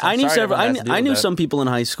knew some people in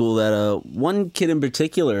high school that one kid in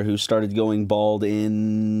particular who started going bald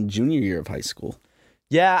in junior year of high school.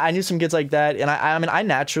 Yeah, I knew some kids like that, and I mean, I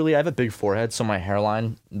have a big forehead, so my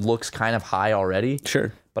hairline looks kind of high already.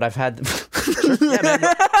 Sure, but I've had yeah, man,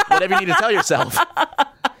 whatever you need to tell yourself.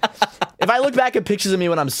 If I look back at pictures of me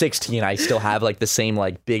when I'm 16, I still have like the same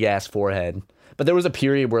like big ass forehead. But there was a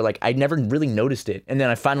period where like I never really noticed it, and then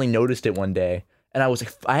I finally noticed it one day. And I was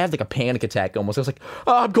like, I had like a panic attack almost. I was like,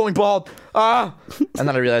 oh, I'm going bald. Ah. And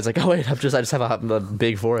then I realized like, oh wait, I just have a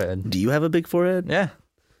big forehead. Do you have a big forehead? Yeah.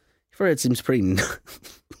 Your forehead seems pretty...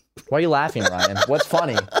 Why are you laughing, Ryan? What's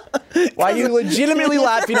funny? Why are you legitimately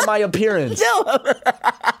laughing at my appearance? No.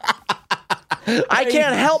 I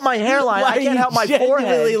can't help my hairline. I can't help my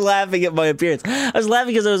forehead. Really laughing at my appearance. I was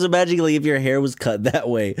laughing because I was imagining like if your hair was cut that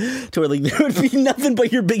way, to where like there would be nothing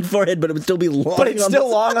but your big forehead, but it would still be long. But it's still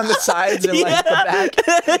long on the sides and like the back,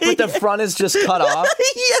 but the front is just cut off.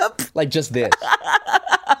 Yep. Like just this.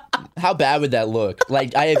 How bad would that look?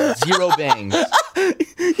 Like I have 0 bangs.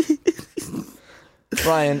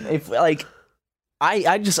 Ryan, if like.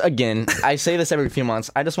 I just, again, I say this every few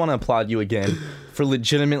months. I just want to applaud you again for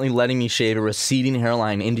legitimately letting me shave a receding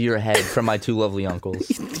hairline into your head from my 2 lovely uncles.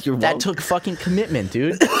 That took fucking commitment,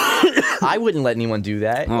 dude. I wouldn't let anyone do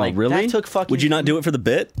that. Oh, like, really? That took fucking... Would you not do it for the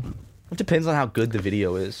bit? It depends on how good the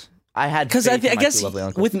video is. I had because I guess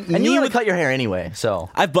with and me, you would cut your hair anyway,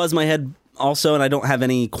 so... I've buzzed my head also, and I don't have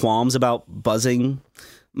any qualms about buzzing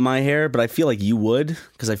my hair, but I feel like you would,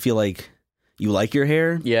 because I feel like... You like your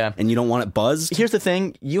hair? Yeah. And you don't want it buzzed? Here's the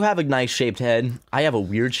thing. You have a nice shaped head. I have a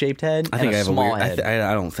weird shaped head. I think I have small a weird head.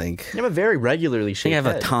 I don't think. You have a very regularly shaped head. I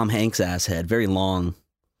have a Tom Hanks ass head. Very long.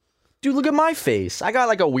 Dude, look at my face. I got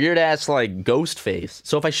like a weird ass like ghost face.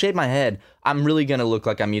 So if I shave my head, I'm really going to look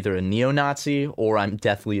like I'm either a neo-Nazi or I'm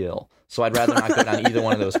deathly ill. So I'd rather not go down either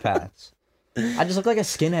one of those paths. I just look like a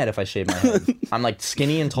skinhead if I shave my head. I'm like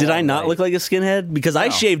skinny and tall. Did I not look like a skinhead? Because I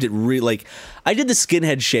shaved it like I did the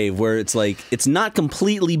skinhead shave where it's like it's not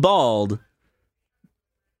completely bald,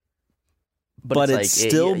 but it's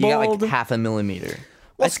still bald. You got like half a millimeter.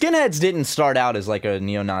 Well, skinheads didn't start out as like a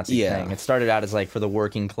neo-Nazi thing. It started out as like for the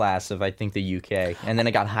working class of I think the UK, and then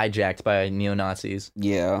it got hijacked by neo-Nazis.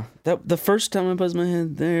 Yeah, the first time I buzzed my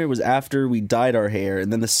head there was after we dyed our hair,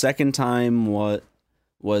 and then the second time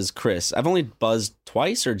was Chris. I've only buzzed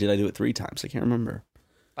twice, or did I do it 3 times? I can't remember.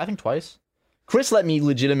 I think twice. Chris let me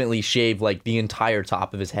legitimately shave like the entire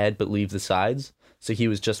top of his head, but leave the sides. So he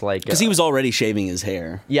was just like... Because he was already shaving his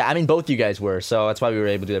hair. Yeah, I mean, both you guys were, so that's why we were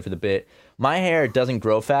able to do that for the bit. My hair doesn't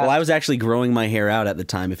grow fast. Well, I was actually growing my hair out at the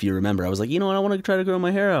time, if you remember. I was like, you know what, I want to try to grow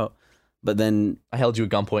my hair out. But then... I held you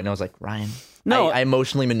at gunpoint, and I was like, Ryan... No. I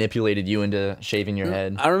emotionally manipulated you into shaving your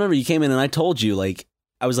head. I remember you came in, and I told you, like...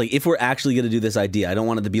 I was like, if we're actually going to do this idea, I don't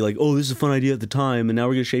want it to be like, oh, this is a fun idea at the time, and now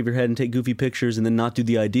we're going to shave your head and take goofy pictures and then not do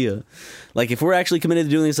the idea. Like, if we're actually committed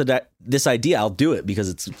to doing this idea, I'll do it because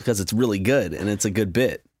it's really good and it's a good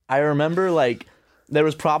bit. I remember, like, there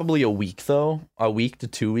was probably a week to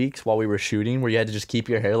 2 weeks while we were shooting where you had to just keep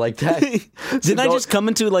your hair like that. Didn't I just come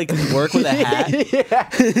into, like, work with a hat?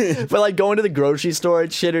 Yeah. But, like, going to the grocery store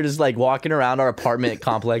and shit or just, like, walking around our apartment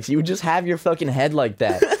complex, you would just have your fucking head like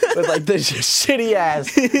that. With like this shitty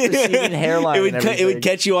ass receding hairline. It would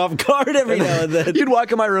catch you off guard every now and then. You'd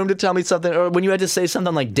walk in my room to tell me something, or when you had to say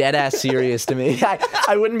something like dead ass serious to me,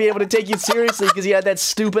 I wouldn't be able to take you seriously because you had that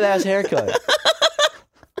stupid ass haircut.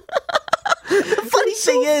 The funny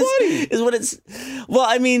thing is what it's. Well,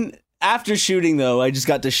 I mean, after shooting though, I just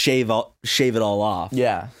got to shave it all off.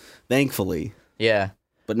 Yeah, thankfully. Yeah.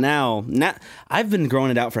 But now I've been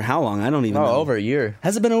growing it out for how long? I don't even know. Over a year.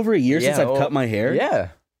 Has it been over a year since I've cut my hair? Yeah.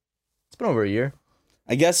 It's been over a year.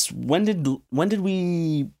 I guess when did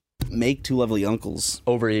we make Two Lovely Uncles?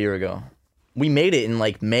 Over a year ago. We made it in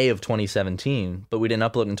like May of 2017, but we didn't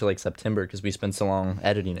upload until like September because we spent so long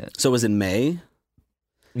editing it. So it was in May?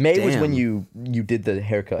 May was when you did the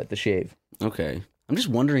haircut, the shave. Okay. I'm just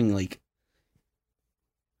wondering, like,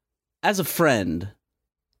 as a friend,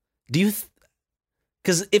 do you...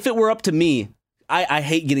 Because if it were up to me, I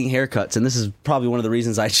hate getting haircuts, and this is probably one of the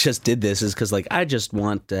reasons I just did this, is because, like, I just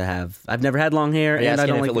want to have... I've never had long hair, and I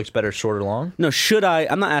don't if like... it looks better short or long? No, should I?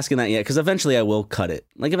 I'm not asking that yet, because eventually I will cut it.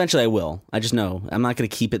 Like, eventually I will. I just know. I'm not going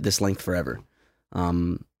to keep it this length forever.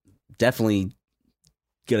 Definitely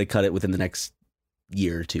gonna cut it within the next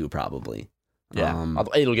year or two, probably. Yeah,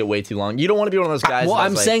 it'll get way too long. You don't want to be one of those guys.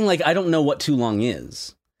 I'm saying like I don't know what too long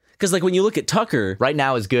is, because like when you look at Tucker, right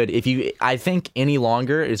now is good. I think any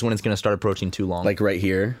longer is when it's gonna start approaching too long. Like right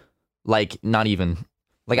here, like not even.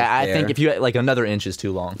 Like I think if you like another inch is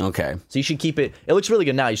too long. Okay. So you should keep it. It looks really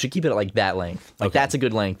good now. You should keep it at like that length. Like that's a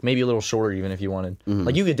good length. Maybe a little shorter even if you wanted.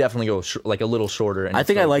 Like you could definitely go like a little shorter. And I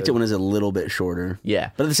think I liked it when it was a little bit shorter.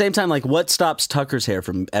 Yeah. But at the same time, like what stops Tucker's hair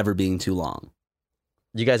from ever being too long?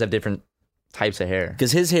 You guys have different types of hair.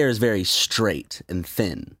 Because his hair is very straight and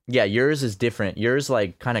thin. Yeah, yours is different. Yours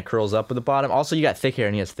like kind of curls up at the bottom. Also, you got thick hair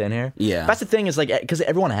and he has thin hair. Yeah. That's the thing is like because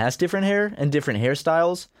everyone has different hair and different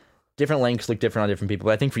hairstyles. Different lengths look different on different people.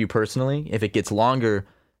 But I think for you personally, if it gets longer,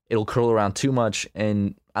 it'll curl around too much,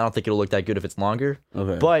 and I don't think it'll look that good if it's longer.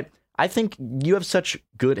 Okay. But I think you have such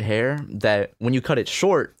good hair that when you cut it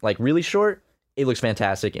short, like really short, it looks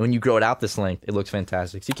fantastic. And when you grow it out this length, it looks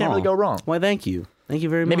fantastic. So you can't really go wrong. Why, thank you. Thank you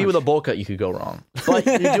very much. Maybe with a bowl cut, you could go wrong. But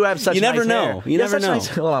you do have such You never nice know. hair. You never know.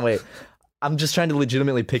 Hold on, wait. I'm just trying to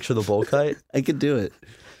legitimately picture the bowl cut. I could do it.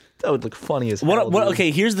 That would look funny as hell. Okay,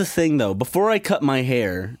 here's the thing, though. Before I cut my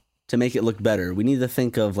hair to make it look better, we need to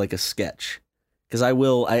think of like a sketch. Because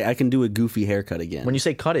I can do a goofy haircut again. When you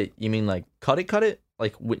say cut it, you mean like cut it?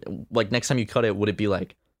 Like next time you cut it, would it be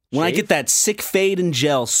like when I get that sick fade and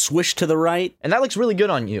gel swish to the right? And that looks really good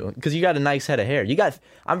on you because you got a nice head of hair.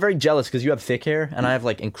 I'm very jealous because you have thick hair and I have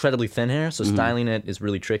like incredibly thin hair, so styling it is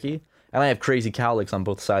really tricky. And I have crazy cowlicks on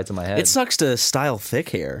both sides of my head. It sucks to style thick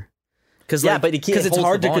hair. Because it's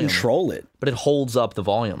hard to control it. But it holds up the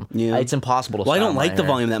volume. Yeah. It's impossible to style I don't my like the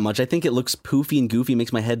hair. volume that much. I think it looks poofy and goofy,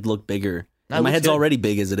 makes my head look bigger. And my head's already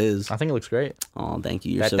big as it is. I think it looks great. Oh, thank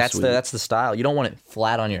you. You're so that's sweet. That's the style. You don't want it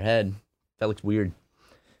flat on your head. That looks weird.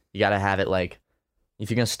 You got to have it like, if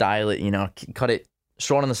you're going to style it, cut it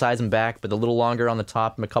short on the sides and back, but a little longer on the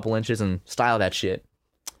top, a couple inches, and style that shit.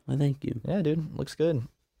 Well, thank you. Yeah, dude. Looks good.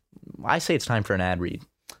 I say it's time for an ad read.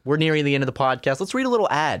 We're nearing the end of the podcast. Let's read a little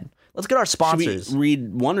ad. Let's get our sponsors. Should we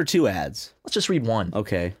read one or two ads? Let's just read one.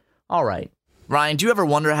 Okay. All right. Ryan, do you ever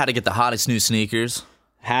wonder how to get the hottest new sneakers?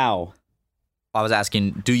 How? I was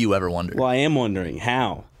asking, do you ever wonder? Well, I am wondering.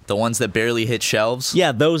 How? The ones that barely hit shelves?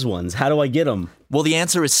 Yeah, those ones. How do I get them? Well, the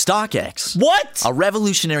answer is StockX. What? A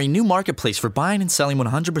revolutionary new marketplace for buying and selling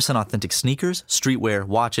 100% authentic sneakers, streetwear,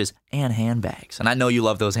 watches, and handbags. And I know you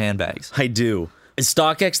love those handbags. I do. Is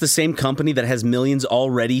StockX the same company that has millions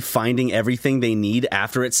already finding everything they need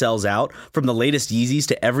after it sells out? From the latest Yeezys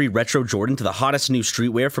to every retro Jordan to the hottest new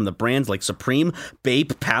streetwear from the brands like Supreme,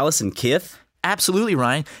 Bape, Palace, and Kith? Absolutely,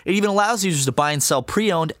 Ryan. It even allows users to buy and sell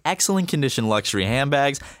pre-owned, excellent condition luxury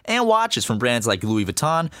handbags and watches from brands like Louis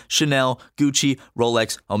Vuitton, Chanel, Gucci,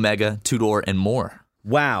 Rolex, Omega, Tudor, and more.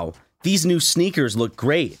 Wow. These new sneakers look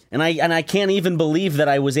great. And I can't even believe that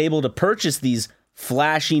I was able to purchase these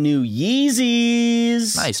flashy new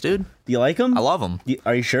Yeezys. Nice, dude. Do you like them? I love them.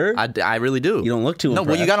 Are you sure? I really do. You don't look too impressed.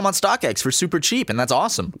 No, well, you got them on StockX for super cheap, and that's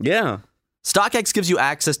awesome. Yeah. StockX gives you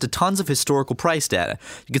access to tons of historical price data.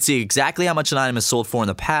 You can see exactly how much an item has sold for in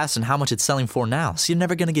the past and how much it's selling for now, so you're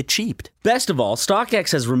never going to get cheaped. Best of all,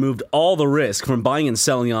 StockX has removed all the risk from buying and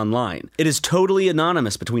selling online. It is totally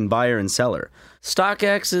anonymous between buyer and seller.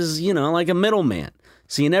 StockX is, like a middleman,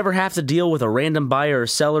 so you never have to deal with a random buyer or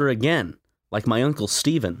seller again, like my Uncle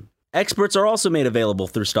Steven. Experts are also made available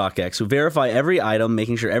through StockX who verify every item,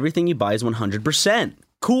 making sure everything you buy is 100%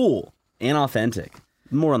 cool and authentic.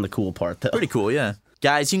 More on the cool part, though. Pretty cool, yeah.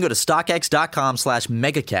 Guys, you can go to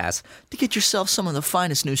StockX.com/megacast to get yourself some of the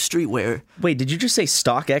finest new streetwear. Wait, did you just say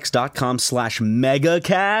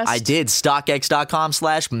StockX.com/megacast? I did.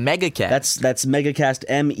 StockX.com/megacast. That's megacast,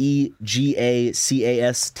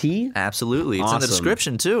 MEGACAST? Absolutely. It's in the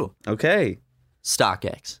description, too. Okay.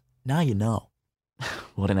 StockX. Now you know.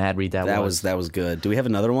 What an ad read that was. That was good. Do we have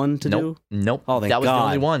another one to do? Nope. Oh, thank God. That was the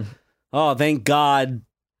only one. Oh, thank God.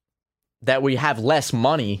 That we have less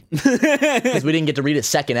money because we didn't get to read a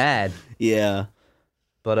second ad. Yeah.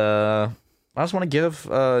 But I just want to give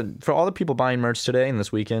for all the people buying merch today and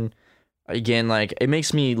this weekend, again, like it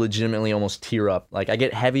makes me legitimately almost tear up. Like I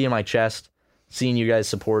get heavy in my chest seeing you guys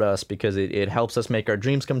support us because it helps us make our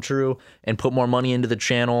dreams come true and put more money into the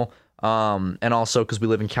channel. And also because we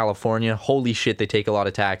live in California, holy shit, they take a lot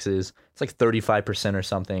of taxes. It's like 35% or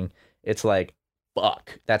something. It's like,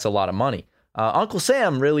 fuck, that's a lot of money. Uncle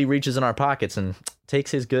Sam really reaches in our pockets and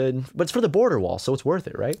takes his good, but it's for the border wall, so it's worth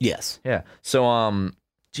it, right? Yes. Yeah. So,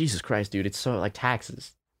 Jesus Christ, dude, it's so like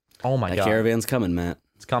taxes. Oh my God. That caravan's coming, Matt.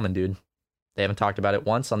 It's coming, dude. They haven't talked about it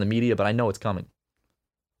once on the media, but I know it's coming.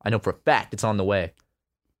 I know for a fact it's on the way.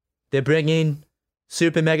 They're bringing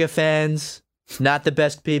super mega fans Not the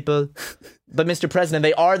best people. But Mr. President,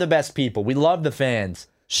 they are the best people. We love the fans.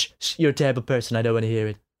 Shh, you're a terrible person. I don't want to hear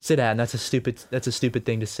it. Sit down. That's a stupid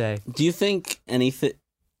thing to say. Do you think anything?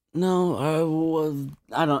 No,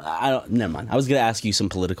 I don't. Never mind. I was gonna ask you some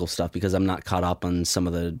political stuff because I'm not caught up on some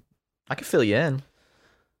of the. I can fill you in.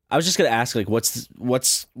 I was just gonna ask, like,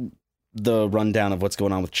 what's the rundown of what's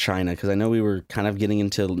going on with China? Because I know we were kind of getting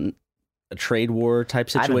into a trade war type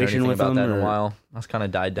situation with them. I haven't heard anything about that in a while. That's kind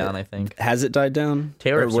of died down, I think. Has it died down?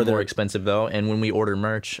 Tariffs are more expensive, though, and when we order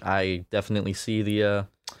merch, I definitely see the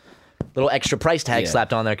little extra price tag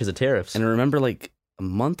slapped on there because of tariffs. And I remember, like, a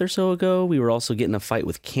month or so ago, we were also getting a fight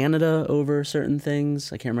with Canada over certain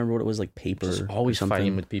things. I can't remember what it was, like paper. Just always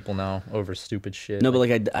fighting with people now over stupid shit. No, but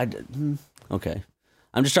like okay.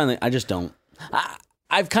 I'm just trying to. I just don't.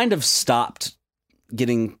 I've kind of stopped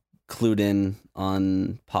getting clued in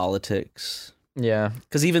on politics. Yeah,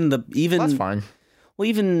 because even that's fine. Well,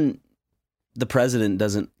 even the president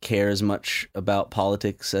doesn't care as much about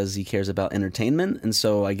politics as he cares about entertainment, and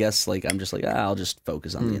so I guess like I'm just like I'll just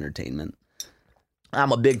focus on the entertainment.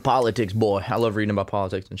 I'm a big politics boy. I love reading about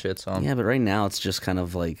politics and shit. So yeah, but right now it's just kind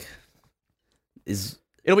of like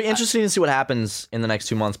it'll be interesting to see what happens in the next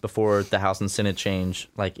 2 months before the House and Senate change.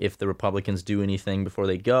 Like if the Republicans do anything before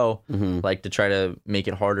they go, like to try to make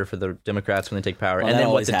it harder for the Democrats when they take power, and then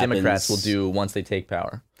what the Democrats will do once they take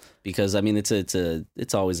power. Because I mean, it's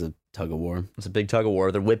always a tug of war. It's a big tug of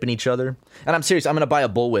war. They're whipping each other, and I'm serious. I'm gonna buy a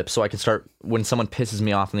bullwhip so I can start when someone pisses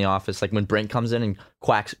me off in the office. Like when Brent comes in and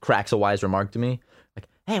cracks a wise remark to me, like,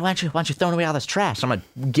 "Hey, why don't you throw away all this trash?" I'm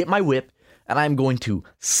gonna get my whip. And I'm going to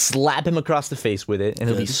slap him across the face with it, and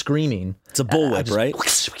he'll be screaming. It's a bullwhip, right?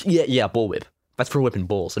 Yeah, bullwhip. That's for whipping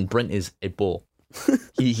bulls, and Brent is a bull.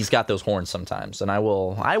 He's got those horns sometimes, and I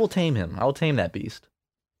will tame him. I will tame that beast.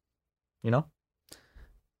 You know?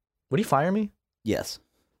 Would he fire me? Yes.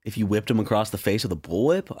 If you whipped him across the face with a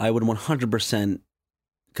bullwhip, I would 100%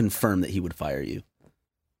 confirm that he would fire you.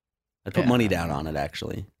 I'd put money down on it,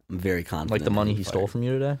 actually. I'm very confident. Like the money he stole from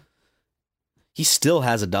you today? He still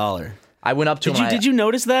has $1. I went up to him. Did you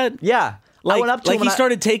notice that? Yeah. Like, I went up to him. Like he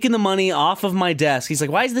started taking the money off of my desk. He's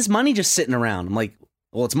like, "Why is this money just sitting around?" I'm like,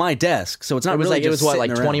 "Well, it's my desk, so it's not really." It was what,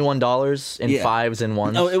 like $21 in fives and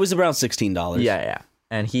ones. Oh, it was around $16. Yeah.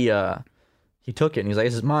 And he took it and he's like,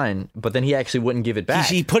 "This is mine." But then he actually wouldn't give it back.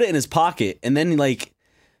 He put it in his pocket, and then like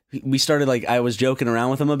we started like I was joking around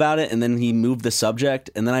with him about it, and then he moved the subject,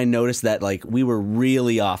 and then I noticed that like we were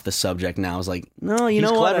really off the subject. Now I was like, "No, you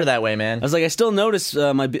know what? He's clever that way, man." I was like, I still noticed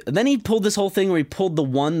Then he pulled this whole thing where he pulled the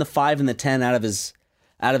 1, the 5, and the 10 out of his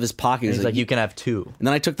pocket. He's like, "You can have 2." And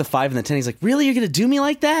then I took the 5 and the 10. He's like, "Really? You're gonna do me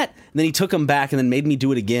like that?" And then he took them back and then made me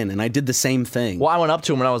do it again, and I did the same thing. Well, I went up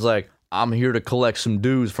to him and I was like, "I'm here to collect some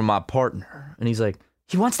dues from my partner," and he's like,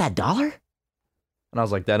 "He wants that $1?" And I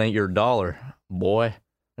was like, "That ain't your $1, boy."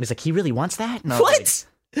 And he's like, "He really wants that?" And I was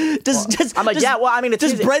what? I'm like, "Yeah, well, I mean,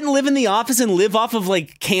 does Brent live in the office and live off of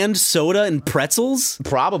like canned soda and pretzels?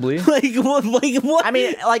 Probably." Like what? I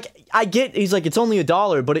mean, like I get. He's like, "It's only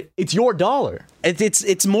 $1, but it's your $1."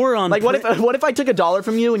 It's more on like what if I took $1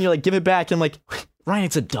 from you and you're like, "Give it back," and I'm like, "Ryan,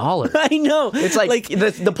 it's $1." I know. It's like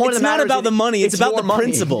the point of the matter. It's not about the money. It's about the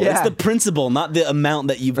principle. Yeah. It's the principle, not the amount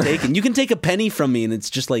that you've taken. You can take a penny from me, and it's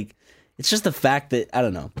just the fact that I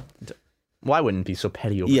don't know. Why wouldn't it be so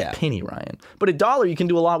petty over a penny, Ryan? But $1, you can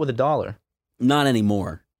do a lot with $1. Not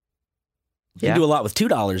anymore. You can do a lot with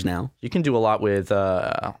 $2 now. You can do a lot with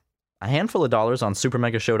a handful of dollars on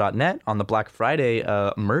supermegashow.net on the Black Friday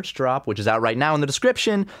merch drop, which is out right now in the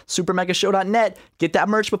description. Supermegashow.net. Get that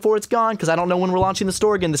merch before it's gone, because I don't know when we're launching the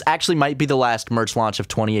store again. This actually might be the last merch launch of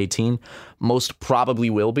 2018. Most probably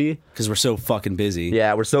will be. Because we're so fucking busy.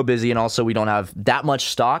 Yeah, we're so busy, and also we don't have that much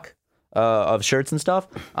stock of shirts and stuff.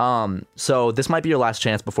 So this might be your last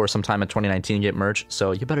chance before sometime in 2019 to get merch.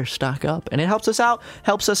 So you better stock up. And it helps us out,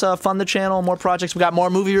 helps us fund the channel, more projects. We got more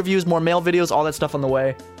movie reviews, more mail videos, all that stuff on the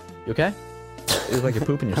way. You okay? It looks like you're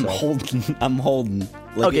pooping yourself. I'm holding.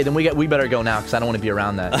 Okay, then we better go now because I don't want to be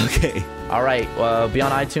around that. Okay. All right. Be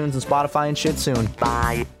on iTunes and Spotify and shit soon.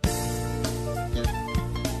 Bye.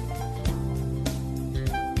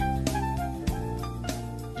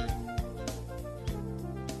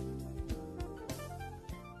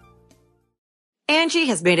 Angie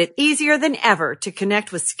has made it easier than ever to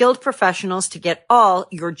connect with skilled professionals to get all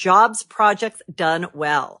your jobs projects done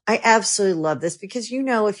well. I absolutely love this because, you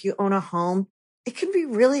know, if you own a home, it can be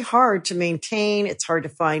really hard to maintain. It's hard to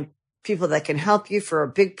find people that can help you for a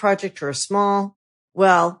big project or a small.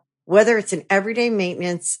 Well, whether it's in everyday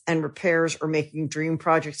maintenance and repairs or making dream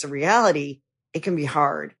projects a reality, it can be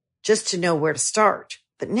hard just to know where to start.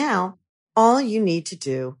 But now all you need to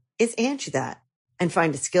do is Angie that. and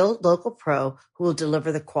find a skilled local pro who will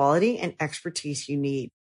deliver the quality and expertise you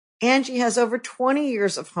need. Angie has over 20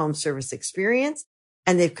 years of home service experience,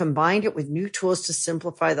 and they've combined it with new tools to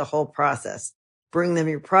simplify the whole process. Bring them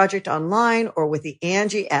your project online or with the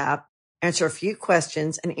Angie app, answer a few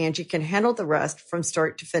questions, and Angie can handle the rest from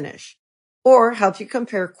start to finish. Or help you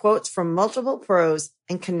compare quotes from multiple pros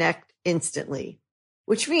and connect instantly,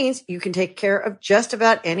 which means you can take care of just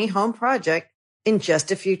about any home project in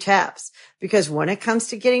just a few taps. Because when it comes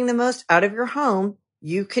to getting the most out of your home,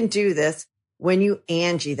 you can do this when you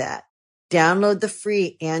Angie that. Download the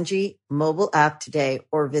free Angie mobile app today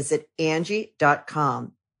or visit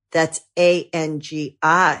Angie.com. That's ANGI.com.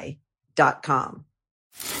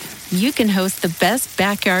 You can host the best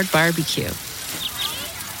backyard barbecue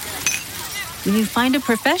when you find a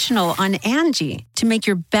professional on Angie to make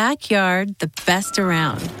your backyard the best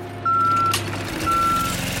around.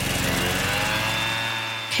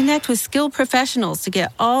 Connect with skilled professionals to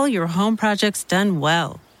get all your home projects done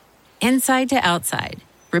well. Inside to outside,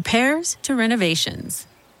 repairs to renovations.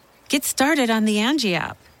 Get started on the Angie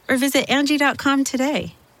app or visit Angie.com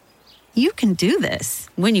today. You can do this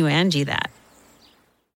when you Angie that.